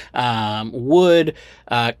 Desclafani, Wood,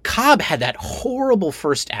 Cobb had that horrible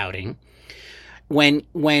first outing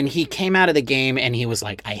when he came out of the game and he was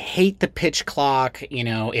like, I hate the pitch clock.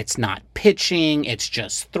 It's not pitching, it's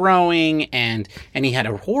just throwing. And he had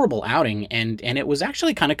a horrible outing and it was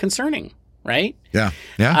actually kind of concerning. Right? Yeah.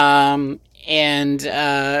 Yeah.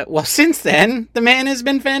 Since then, the man has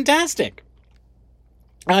been fantastic.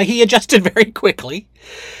 He adjusted very quickly.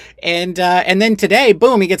 And then today,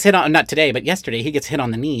 boom, he gets hit on, not today, but yesterday, he gets hit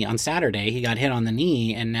on the knee. On Saturday, he got hit on the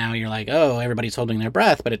knee, and now you're like, oh, everybody's holding their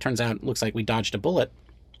breath, but it turns out it looks like we dodged a bullet.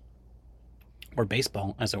 Or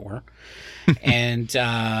baseball, as it were. and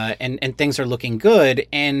things are looking good.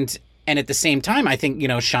 And at the same time, I think,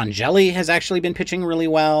 Sean Jelly has actually been pitching really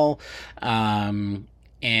well. There's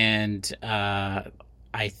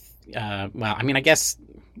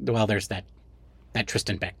that that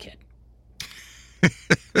Tristan Beck kid.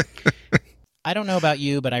 I don't know about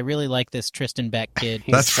you, but I really like this Tristan Beck kid.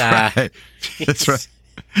 That's right. That's right.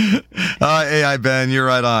 AI Ben, you're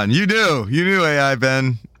right on. You knew AI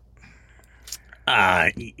Ben.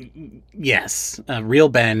 Yes. Real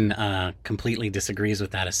Ben completely disagrees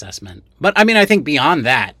with that assessment. But I mean, I think beyond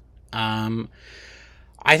that,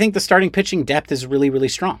 I think the starting pitching depth is really, really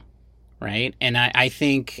strong, right? And I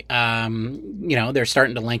think they're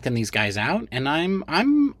starting to lengthen these guys out, and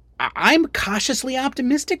I'm cautiously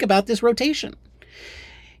optimistic about this rotation.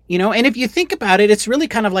 And if you think about it, it's really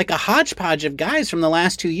kind of like a hodgepodge of guys from the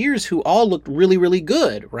last 2 years who all looked really, really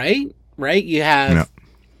good, right? Right? You have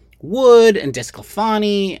Wood and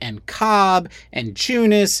DeSclafani and Cobb and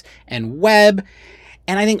Junis and Webb.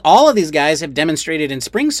 And I think all of these guys have demonstrated in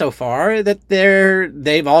spring so far that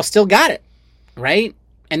they've all still got it, right?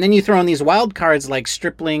 And then you throw in these wild cards like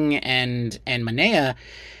Stripling and Manaea,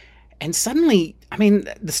 and suddenly, I mean,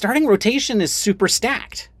 the starting rotation is super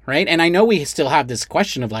stacked, right? And I know we still have this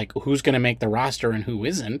question of like, who's going to make the roster and who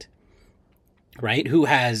isn't, right? Who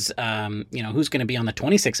has, who's going to be on the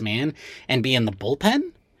 26 man and be in the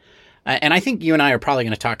bullpen? And I think you and I are probably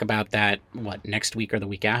going to talk about that, next week or the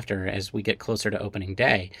week after as we get closer to opening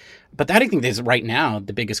day. But that, I think, is right now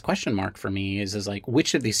the biggest question mark for me is like,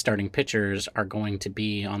 which of these starting pitchers are going to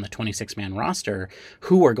be on the 26-man roster?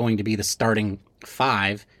 Who are going to be the starting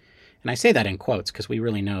five? And I say that in quotes because we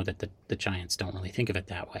really know that the Giants don't really think of it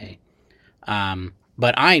that way.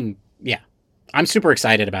 But I'm super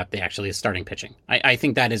excited about the starting pitching. I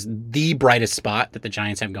think that is the brightest spot that the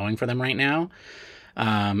Giants have going for them right now.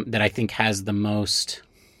 That I think has the most,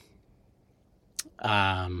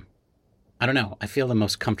 I feel the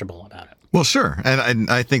most comfortable about it. Well, sure. And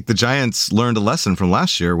I think the Giants learned a lesson from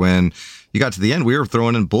last year when you got to the end. We were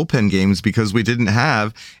throwing in bullpen games because we didn't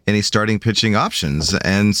have any starting pitching options.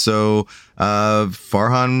 And so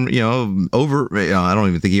Farhan, I don't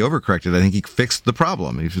even think he overcorrected. I think he fixed the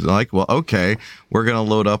problem. He was like, well, okay, we're going to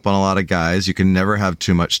load up on a lot of guys. You can never have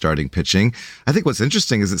too much starting pitching. I think what's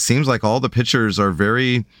interesting is it seems like all the pitchers are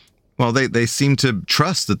very... Well, they seem to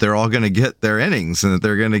trust that they're all going to get their innings and that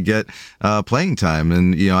they're going to get playing time.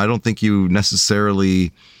 And, I don't think you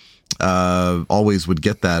necessarily always would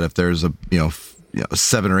get that if there's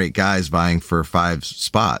 7 or 8 guys vying for 5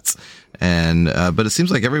 spots. And but it seems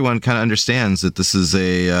like everyone kind of understands that this is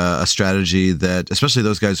a strategy that, especially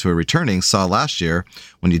those guys who are returning, saw last year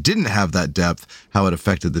when you didn't have that depth, how it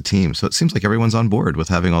affected the team. So it seems like everyone's on board with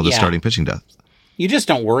having all this starting pitching depth. You just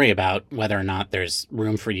don't worry about whether or not there's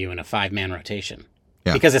room for you in a 5-man rotation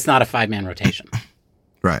because it's not a 5-man rotation.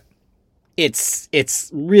 Right.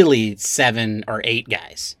 It's really 7 or 8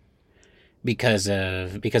 guys because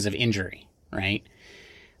of injury. Right.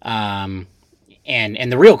 And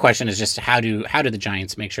the real question is just how do the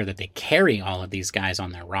Giants make sure that they carry all of these guys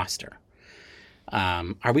on their roster?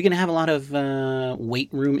 Are we going to have a lot of weight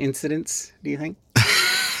room incidents, do you think?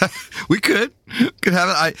 We could have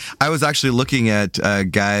it. I was actually looking at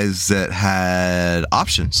guys that had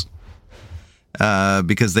options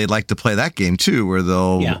because they'd like to play that game too, where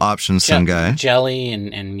they'll option some guy. Jelly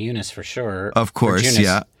and Eunice for sure. Of course,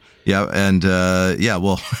 yeah, and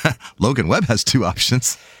well, Logan Webb has 2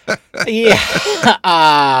 options. Not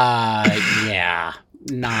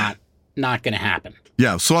going to happen.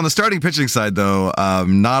 Yeah, so on the starting pitching side, though,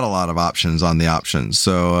 not a lot of options on the options.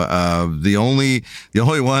 So the only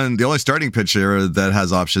starting pitcher that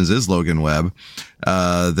has options is Logan Webb.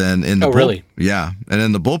 Then in the really? Yeah, and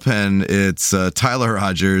in the bullpen, it's Tyler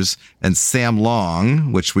Rogers and Sam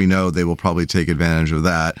Long, which we know they will probably take advantage of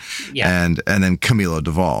that. Yeah. And then Camilo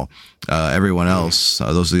Duvall. Everyone else,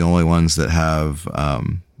 those are the only ones that have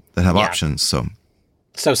options.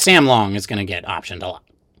 So Sam Long is going to get optioned a lot.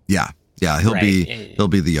 Yeah. Yeah, he'll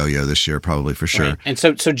be the yo-yo this year, probably for sure. Right. And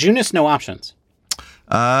so Junis, no options.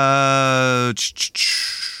 I'm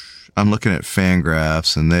looking at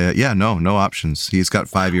Fangraphs, and no options. He's got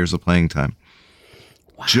 5 years of playing time.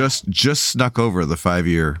 Wow. Just snuck over the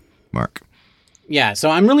 5-year mark. Yeah,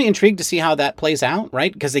 so I'm really intrigued to see how that plays out,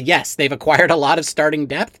 right? Because yes, they've acquired a lot of starting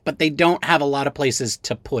depth, but they don't have a lot of places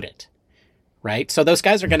to put it, right? So those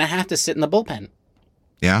guys are going to have to sit in the bullpen.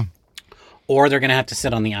 Yeah. Or they're going to have to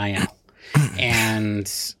sit on the IL. And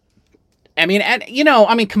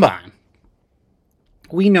come on.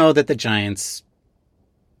 We know that the Giants,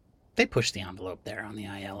 they push the envelope there on the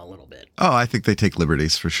IL a little bit. Oh, I think they take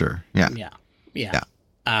liberties for sure. Yeah.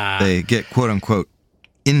 They get quote unquote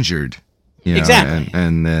injured. Exactly.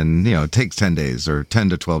 And then, it takes 10 days or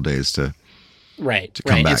 10 to 12 days to come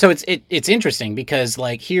back. And so it's interesting because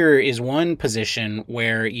like here is one position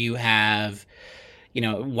where you have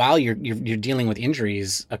while you're dealing with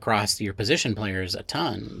injuries across your position players a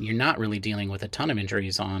ton, you're not really dealing with a ton of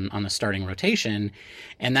injuries on the starting rotation,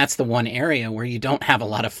 and that's the one area where you don't have a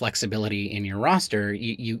lot of flexibility in your roster.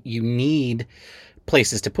 You need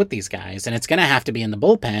places to put these guys, and it's going to have to be in the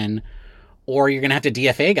bullpen, or you're going to have to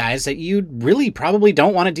DFA guys that you really probably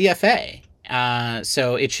don't want to DFA.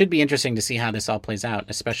 So it should be interesting to see how this all plays out,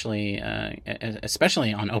 especially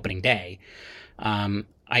on opening day.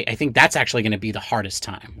 I think that's actually going to be the hardest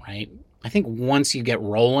time, right? I think once you get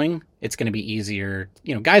rolling, it's going to be easier.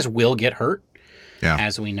 Guys will get hurt,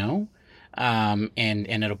 as we know. And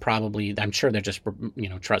it'll probably, I'm sure they're just,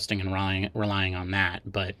 trusting and relying on that.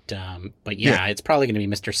 But it's probably going to be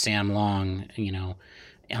Mr. Sam Long,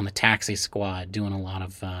 on the taxi squad doing a lot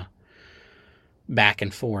of back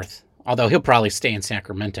and forth. Although he'll probably stay in San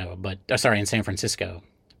Francisco.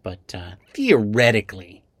 But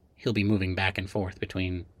theoretically, he'll be moving back and forth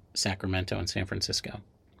between Sacramento and San Francisco.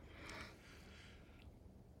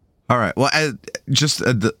 All right. Well, just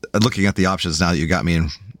looking at the options now that you got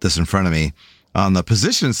this in front of me, on the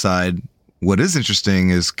position side, what is interesting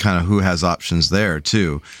is kind of who has options there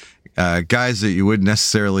too. Guys that you wouldn't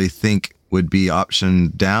necessarily think would be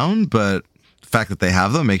optioned down, but the fact that they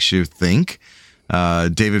have them makes you think.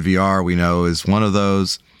 David VR, we know, is one of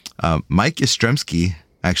those. Mike Yastrzemski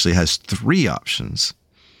actually has 3 options.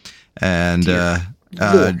 And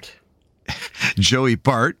Joey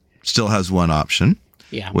Bart still has 1 option,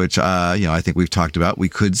 which I think we've talked about. We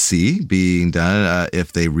could see being done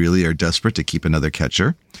if they really are desperate to keep another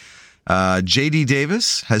catcher. JD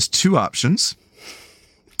Davis has 2 options,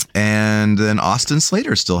 and then Austin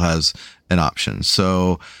Slater still has an option.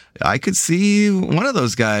 So I could see one of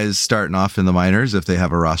those guys starting off in the minors if they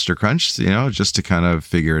have a roster crunch, just to kind of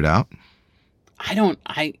figure it out.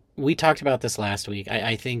 We talked about this last week.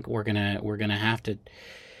 I think we're gonna have to.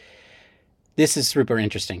 This is super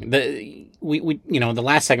interesting. The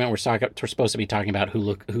last segment we're supposed to be talking about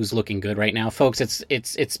who's looking good right now, folks.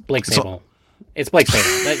 It's Blake Sabol. It's Blake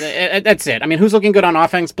Sabol. That's it. I mean, who's looking good on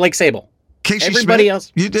offense? Blake Sabol. Everybody Schmidt,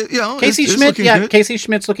 else, Casey Schmidt. Yeah, Casey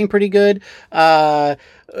Schmidt's looking pretty good. Conforto,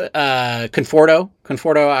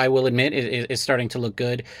 I will admit, is starting to look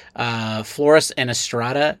good. Flores and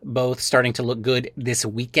Estrada both starting to look good this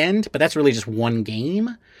weekend, but that's really just one game.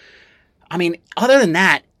 I mean, other than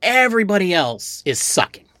that, everybody else is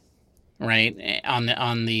sucking, right?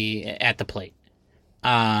 At the plate.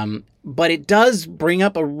 But it does bring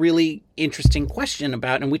up a really interesting question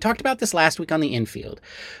about, and we talked about this last week on the infield,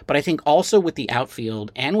 but I think also with the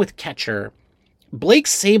outfield and with catcher, Blake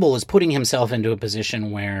Sabol is putting himself into a position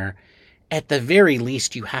where, at the very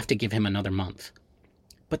least, you have to give him another month.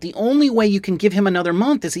 But the only way you can give him another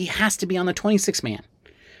month is he has to be on the 26-man,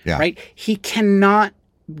 right? He cannot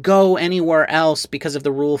go anywhere else because of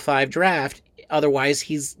the Rule 5 draft. Otherwise,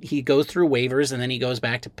 he goes through waivers and then he goes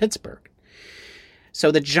back to Pittsburgh. So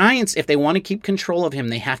the Giants, if they want to keep control of him,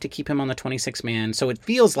 they have to keep him on the 26-man. So it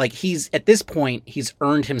feels like at this point, he's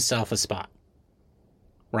earned himself a spot,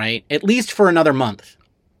 right? At least for another month.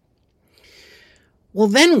 Well,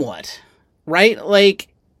 then what? Right? What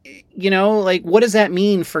does that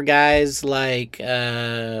mean for guys like,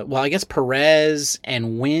 I guess Perez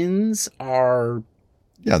and Wins are...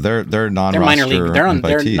 Yeah, they're non-roster. They're minor league. They're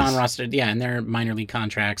non-rostered. Yeah, and they're minor league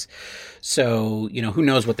contracts. So, who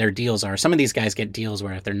knows what their deals are. Some of these guys get deals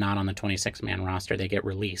where if they're not on the 26-man roster, they get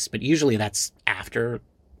released. But usually that's after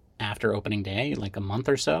opening day, like a month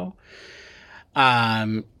or so.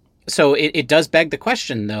 So it does beg the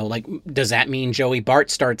question, though, does that mean Joey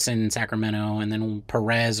Bart starts in Sacramento and then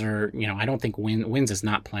Perez I don't think Wins is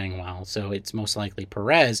not playing well. So it's most likely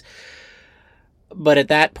Perez. But at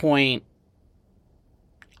that point,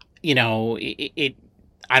 I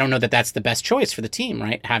don't know that that's the best choice for the team,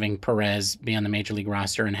 right? Having Perez be on the major league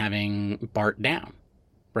roster and having Bart down,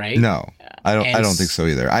 right? No, I don't think so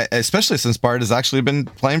either. Especially since Bart has actually been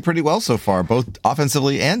playing pretty well so far, both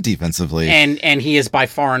offensively and defensively. And he is by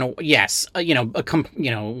far and away, yes,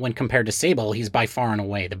 when compared to Sabol, he's by far and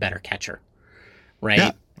away the better catcher, right?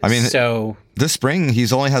 Yeah. I mean, so this spring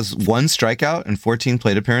he's only has 1 strikeout and 14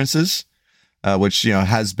 plate appearances. Which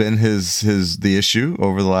has been the issue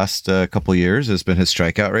over the last couple of years, has been his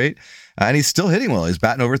strikeout rate, and he's still hitting well. He's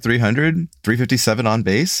batting over 300, 357 on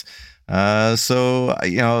base. So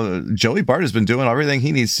Joey Bart has been doing everything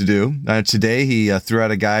he needs to do. Today he threw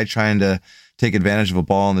out a guy trying to take advantage of a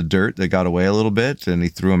ball in the dirt that got away a little bit, and he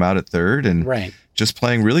threw him out at third, and just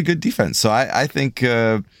playing really good defense. So I think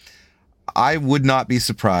I would not be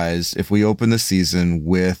surprised if we open the season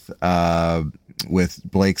with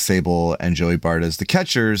Blake Sabol and Joey Bart as the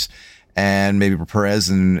catchers, and maybe Perez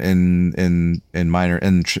in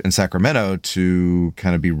Sacramento to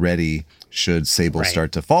kind of be ready should Sable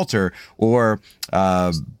start to falter, or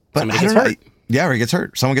but somebody gets hurt. Yeah, or he gets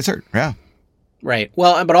hurt. Someone gets hurt. Yeah. Right.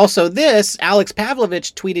 Well, but also Alex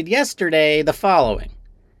Pavlovich tweeted yesterday the following.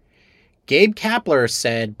 Gabe Kapler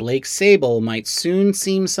said Blake Sable might soon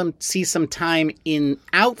see some time in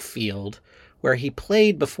outfield where he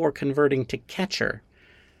played before converting to catcher.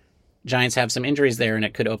 Giants have some injuries there, and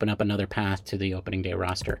it could open up another path to the opening day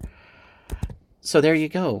roster. So there you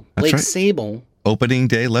go. Blake Sable. Opening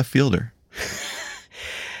day left fielder.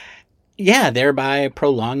 Yeah, thereby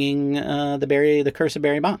prolonging the curse of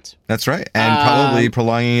Barry Bonds. That's right, and probably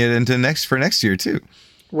prolonging it into next year too.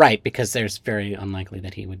 Right, because there's very unlikely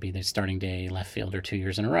that he would be the starting day left fielder 2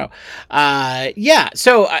 years in a row. Yeah,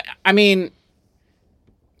 so I mean,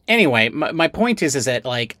 anyway, my point is that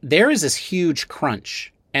like there is this huge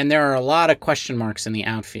crunch, and there are a lot of question marks in the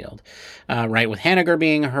outfield. Right, with Haniger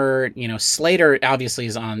being hurt, Slater obviously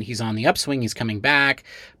he's on the upswing, he's coming back.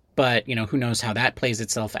 But, who knows how that plays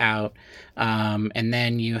itself out. And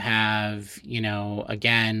then you have,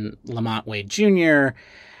 again, Lamont Wade Jr.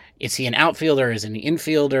 Is he an outfielder? Is he an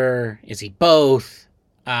infielder? Is he both?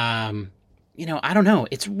 I don't know.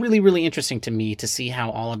 It's really, really interesting to me to see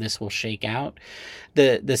how all of this will shake out.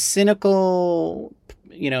 The cynical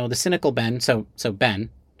Ben, so Ben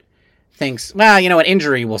thinks, well, an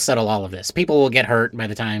injury will settle all of this. People will get hurt by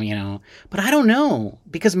the time, But I don't know,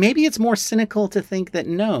 because maybe it's more cynical to think that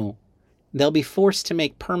no, they'll be forced to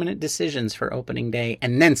make permanent decisions for opening day,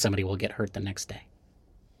 and then somebody will get hurt the next day.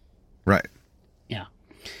 Right. Yeah.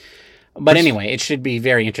 But anyway, it should be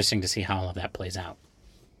very interesting to see how all of that plays out.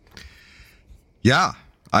 Yeah.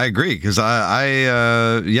 I agree, because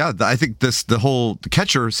I think the whole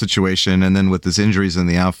catcher situation, and then with this injuries in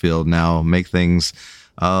the outfield now, make things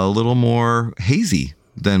a little more hazy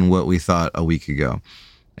than what we thought a week ago.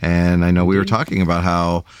 And I know we were talking about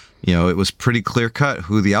how, it was pretty clear cut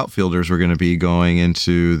who the outfielders were going to be going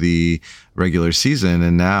into the regular season.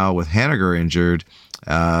 And now with Haniger injured,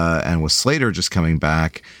 and with Slater just coming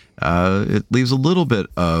back, it leaves a little bit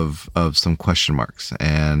of some question marks.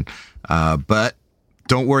 And, but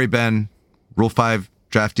don't worry, Ben, Rule 5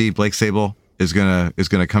 draftee Blake Sable is going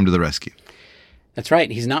to come to the rescue. That's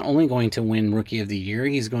right. He's not only going to win Rookie of the Year,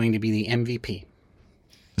 he's going to be the MVP.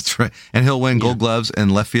 That's right. And he'll win Gold Gloves in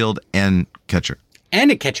left field and catcher.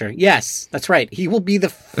 And a catcher. Yes, that's right. He will be the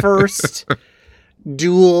first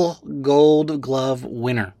dual Gold Glove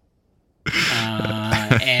winner.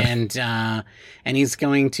 And he's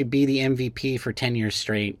going to be the MVP for 10 years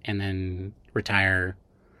straight and then retire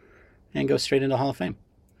and go straight into the Hall of Fame.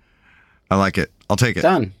 I like it. I'll take it.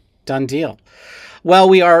 Done deal. Well,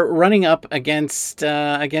 we are running up against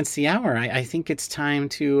the hour. I think it's time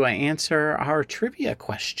to answer our trivia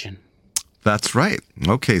question. That's right.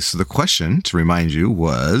 Okay, so the question, to remind you,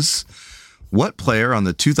 was what player on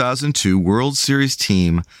the 2002 World Series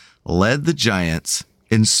team led the Giants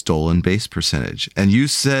in stolen base percentage? And you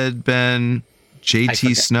said, Ben,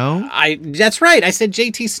 JT Snow? That's right. I said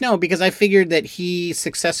JT Snow because I figured that he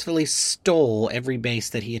successfully stole every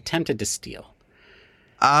base that he attempted to steal.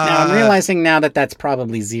 Now, I'm realizing now that that's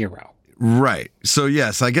probably 0. Right. So,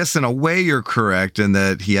 yes, I guess in a way you're correct in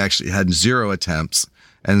that he actually had 0 attempts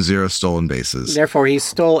and 0 stolen bases. Therefore, he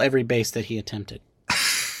stole every base that he attempted.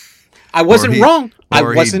 I wasn't wrong. I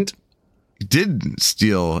wasn't. He didn't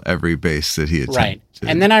steal every base that he attempted. Right.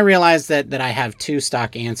 And then I realized that I have 2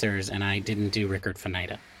 stock answers and I didn't do Rickard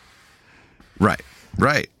Fanita. Right.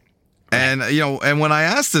 And, and when I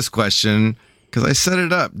asked this question, because I set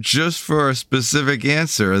it up just for a specific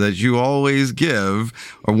answer that you always give,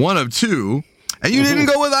 or one of 2, and you didn't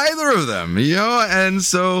go with either of them, And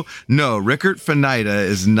so, no, Rickard Fanita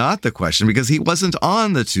is not the question because he wasn't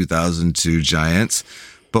on the 2002 Giants.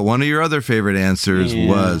 But one of your other favorite answers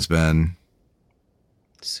was, Ben.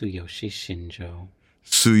 Tsuyoshi Shinjo.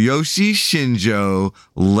 Tsuyoshi Shinjo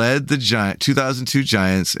led the 2002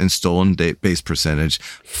 Giants in stolen base percentage.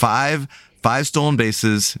 Five stolen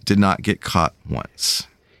bases, did not get caught once.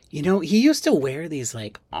 He used to wear these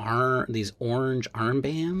these orange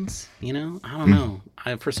armbands. I don't know.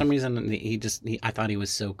 For some reason, I thought he was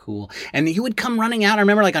so cool. And he would come running out. I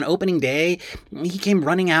remember on opening day, he came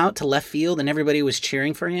running out to left field and everybody was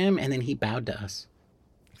cheering for him. And then he bowed to us.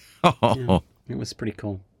 Oh, it was pretty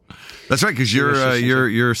cool. That's right, because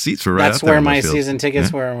your seats were right. That's out there where my season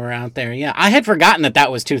tickets were out there. Yeah, I had forgotten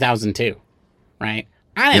that was 2002. Right,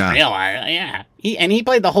 I didn't realize. Yeah, he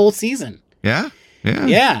played the whole season. Yeah.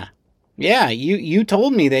 You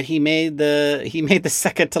told me that he made the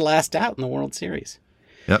second to last out in the World Series.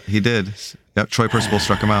 Yep, he did. Yep, Troy Percival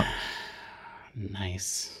struck him out.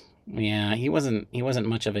 Nice. Yeah, he wasn't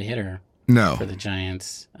much of a hitter. No. For the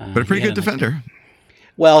Giants. But a pretty good defender.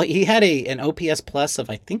 Well, he had an OPS plus of,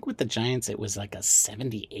 I think with the Giants, it was like a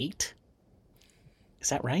 78. Is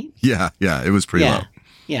that right? Yeah, it was pretty low.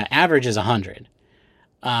 Yeah, average is 100.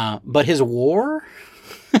 But his WAR,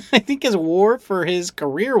 I think his WAR for his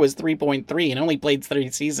career was 3.3 and only played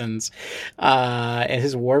 3 seasons. And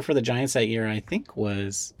his WAR for the Giants that year, I think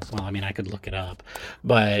was, well, I mean, I could look it up,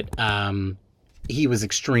 but he was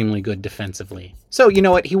extremely good defensively. So, you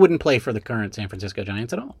know what? He wouldn't play for the current San Francisco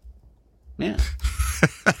Giants at all. Yeah.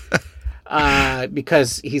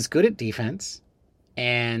 Because he's good at defense.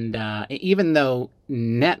 And even though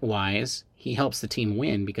net-wise, he helps the team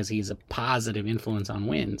win because he's a positive influence on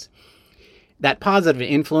wins, that positive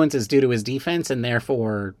influence is due to his defense, and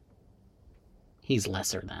therefore he's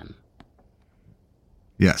lesser than.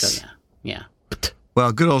 Yes. So, yeah.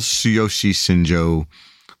 Well, good old Tsuyoshi Shinjo.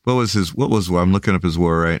 I'm looking up his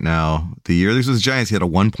WAR right now. The year this was the Giants, he had a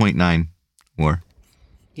 1.9 WAR.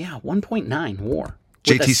 Yeah, 1.9 WAR.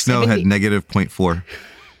 JT Snow had negative 0.4.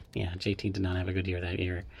 Yeah, JT did not have a good year that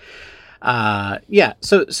year.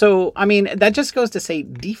 So I mean, that just goes to say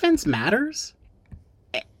defense matters,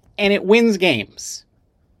 and it wins games,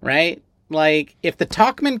 right? Like, if the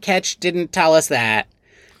Talkman catch didn't tell us that,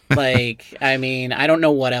 like, I mean, I don't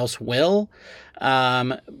know what else will.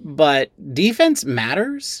 But defense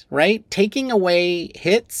matters, right? Taking away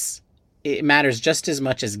hits, it matters just as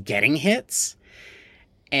much as getting hits.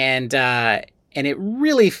 And it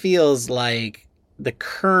really feels like the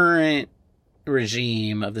current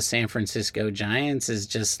regime of the San Francisco Giants is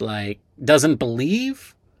just like, doesn't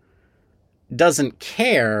believe, doesn't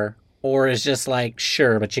care, or is just like,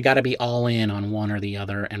 sure, but you got to be all in on one or the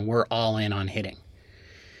other, and we're all in on hitting.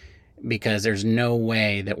 Because there's no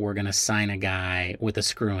way that we're going to sign a guy with a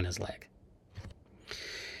screw in his leg.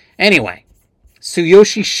 Anyway,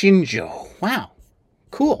 Tsuyoshi Shinjo. Wow.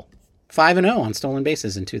 Cool. 5-0 on stolen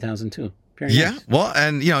bases in 2002. Very nice. Well,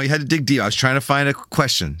 and you had to dig deep. I was trying to find a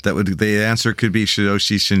question that the answer could be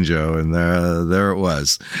Tsuyoshi Shinjo, and there it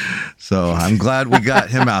was. So I'm glad we got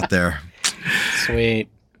him out there. Sweet.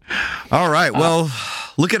 All right. Well,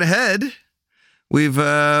 looking ahead, we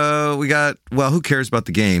got, well, who cares about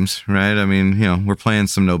the games, right? I mean, we're playing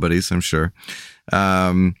some nobodies, I'm sure.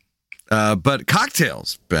 But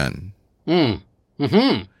cocktails, Ben.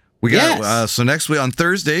 Mm-hmm. We got so next week on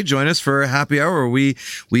Thursday, join us for a happy hour where we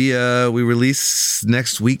release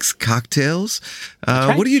next week's cocktails.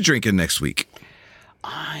 Right. What are you drinking next week?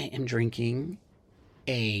 I am drinking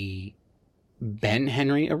a Ben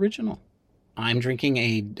Henry original. I'm drinking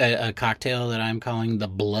a cocktail that I'm calling the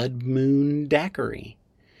Blood Moon Daiquiri.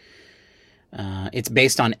 It's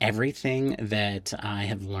based on everything that I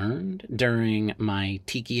have learned during my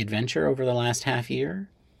tiki adventure over the last half year.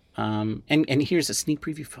 And here's a sneak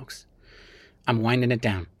preview, folks. I'm winding it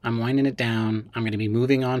down. I'm going to be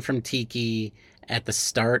moving on from tiki at the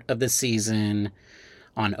start of the season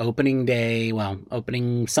on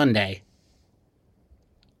opening Sunday.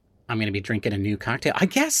 I'm going to be drinking a new cocktail. I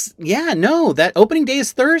guess, that opening day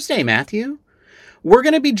is Thursday, Matthew. We're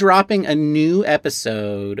going to be dropping a new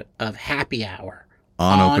episode of Happy Hour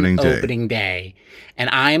on opening day. And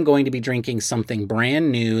I am going to be drinking something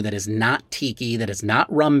brand new that is not tiki, that is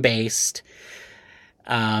not rum-based.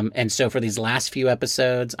 And so for these last few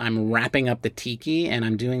episodes, I'm wrapping up the tiki, and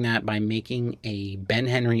I'm doing that by making a Ben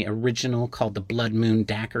Henry original called the Blood Moon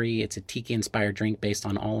Daiquiri. It's a tiki-inspired drink based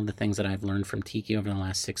on all of the things that I've learned from tiki over the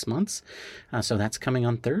last 6 months. So that's coming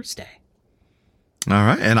on Thursday. All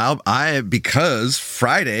right. And because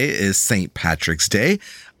Friday is St. Patrick's Day,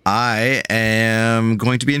 I am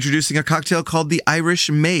going to be introducing a cocktail called the Irish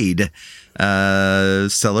Maid,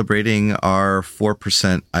 celebrating our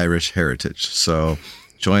 4% Irish heritage. So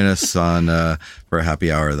join us for a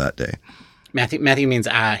happy hour that day. Matthew means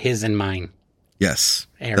his and mine. Yes,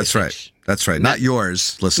 heritage. That's right. Not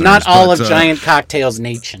yours, listeners. Not all of Giant Cocktails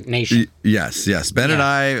Nation. Yes. Ben and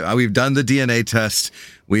I, we've done the DNA test.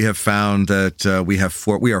 We have found that we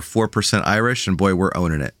are 4% Irish, and boy, we're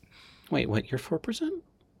owning it. Wait, what? You're 4%?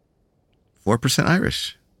 4%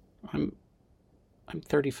 Irish. I'm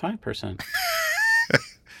 35%.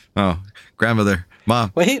 Oh, grandmother,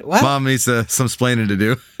 mom. Wait, what? Mom needs some splaining to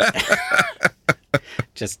do.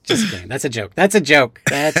 Just kidding. That's a joke.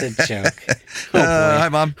 Oh, boy. Hi,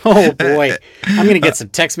 Mom. Oh, boy. I'm going to get some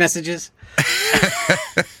text messages.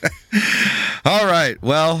 All right.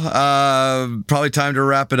 Well, probably time to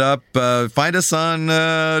wrap it up. Find us on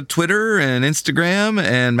Twitter and Instagram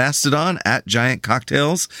and Mastodon at Giant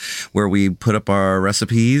Cocktails, where we put up our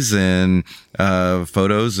recipes and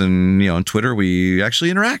photos, and on Twitter we actually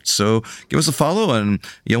interact. So give us a follow, and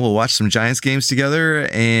we'll watch some Giants games together,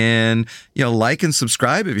 and like and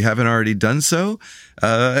subscribe if you haven't already done so.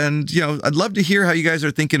 And I'd love to hear how you guys are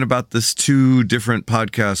thinking about this 2 different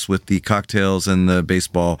podcasts with the cocktails and the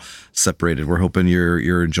baseball separated. We're hoping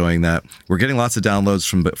you're enjoying that. We're getting lots of downloads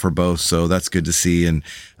for both, so that's good to see, and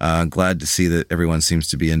glad to see that everyone seems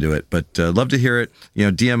to be into it. But love to hear it.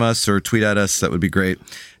 DM us or tweet at us. That would be great,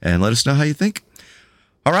 and let us know how you think.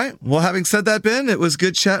 All right. Well, having said that, Ben, it was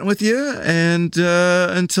good chatting with you, and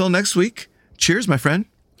until next week, cheers, my friend.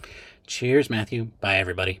 Cheers, Matthew. Bye,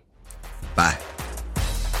 everybody. Bye.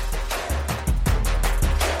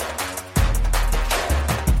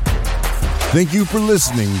 Thank you for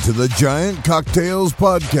listening to the Giant Cocktails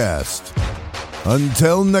Podcast.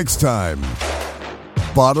 Until next time,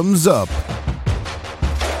 bottoms up.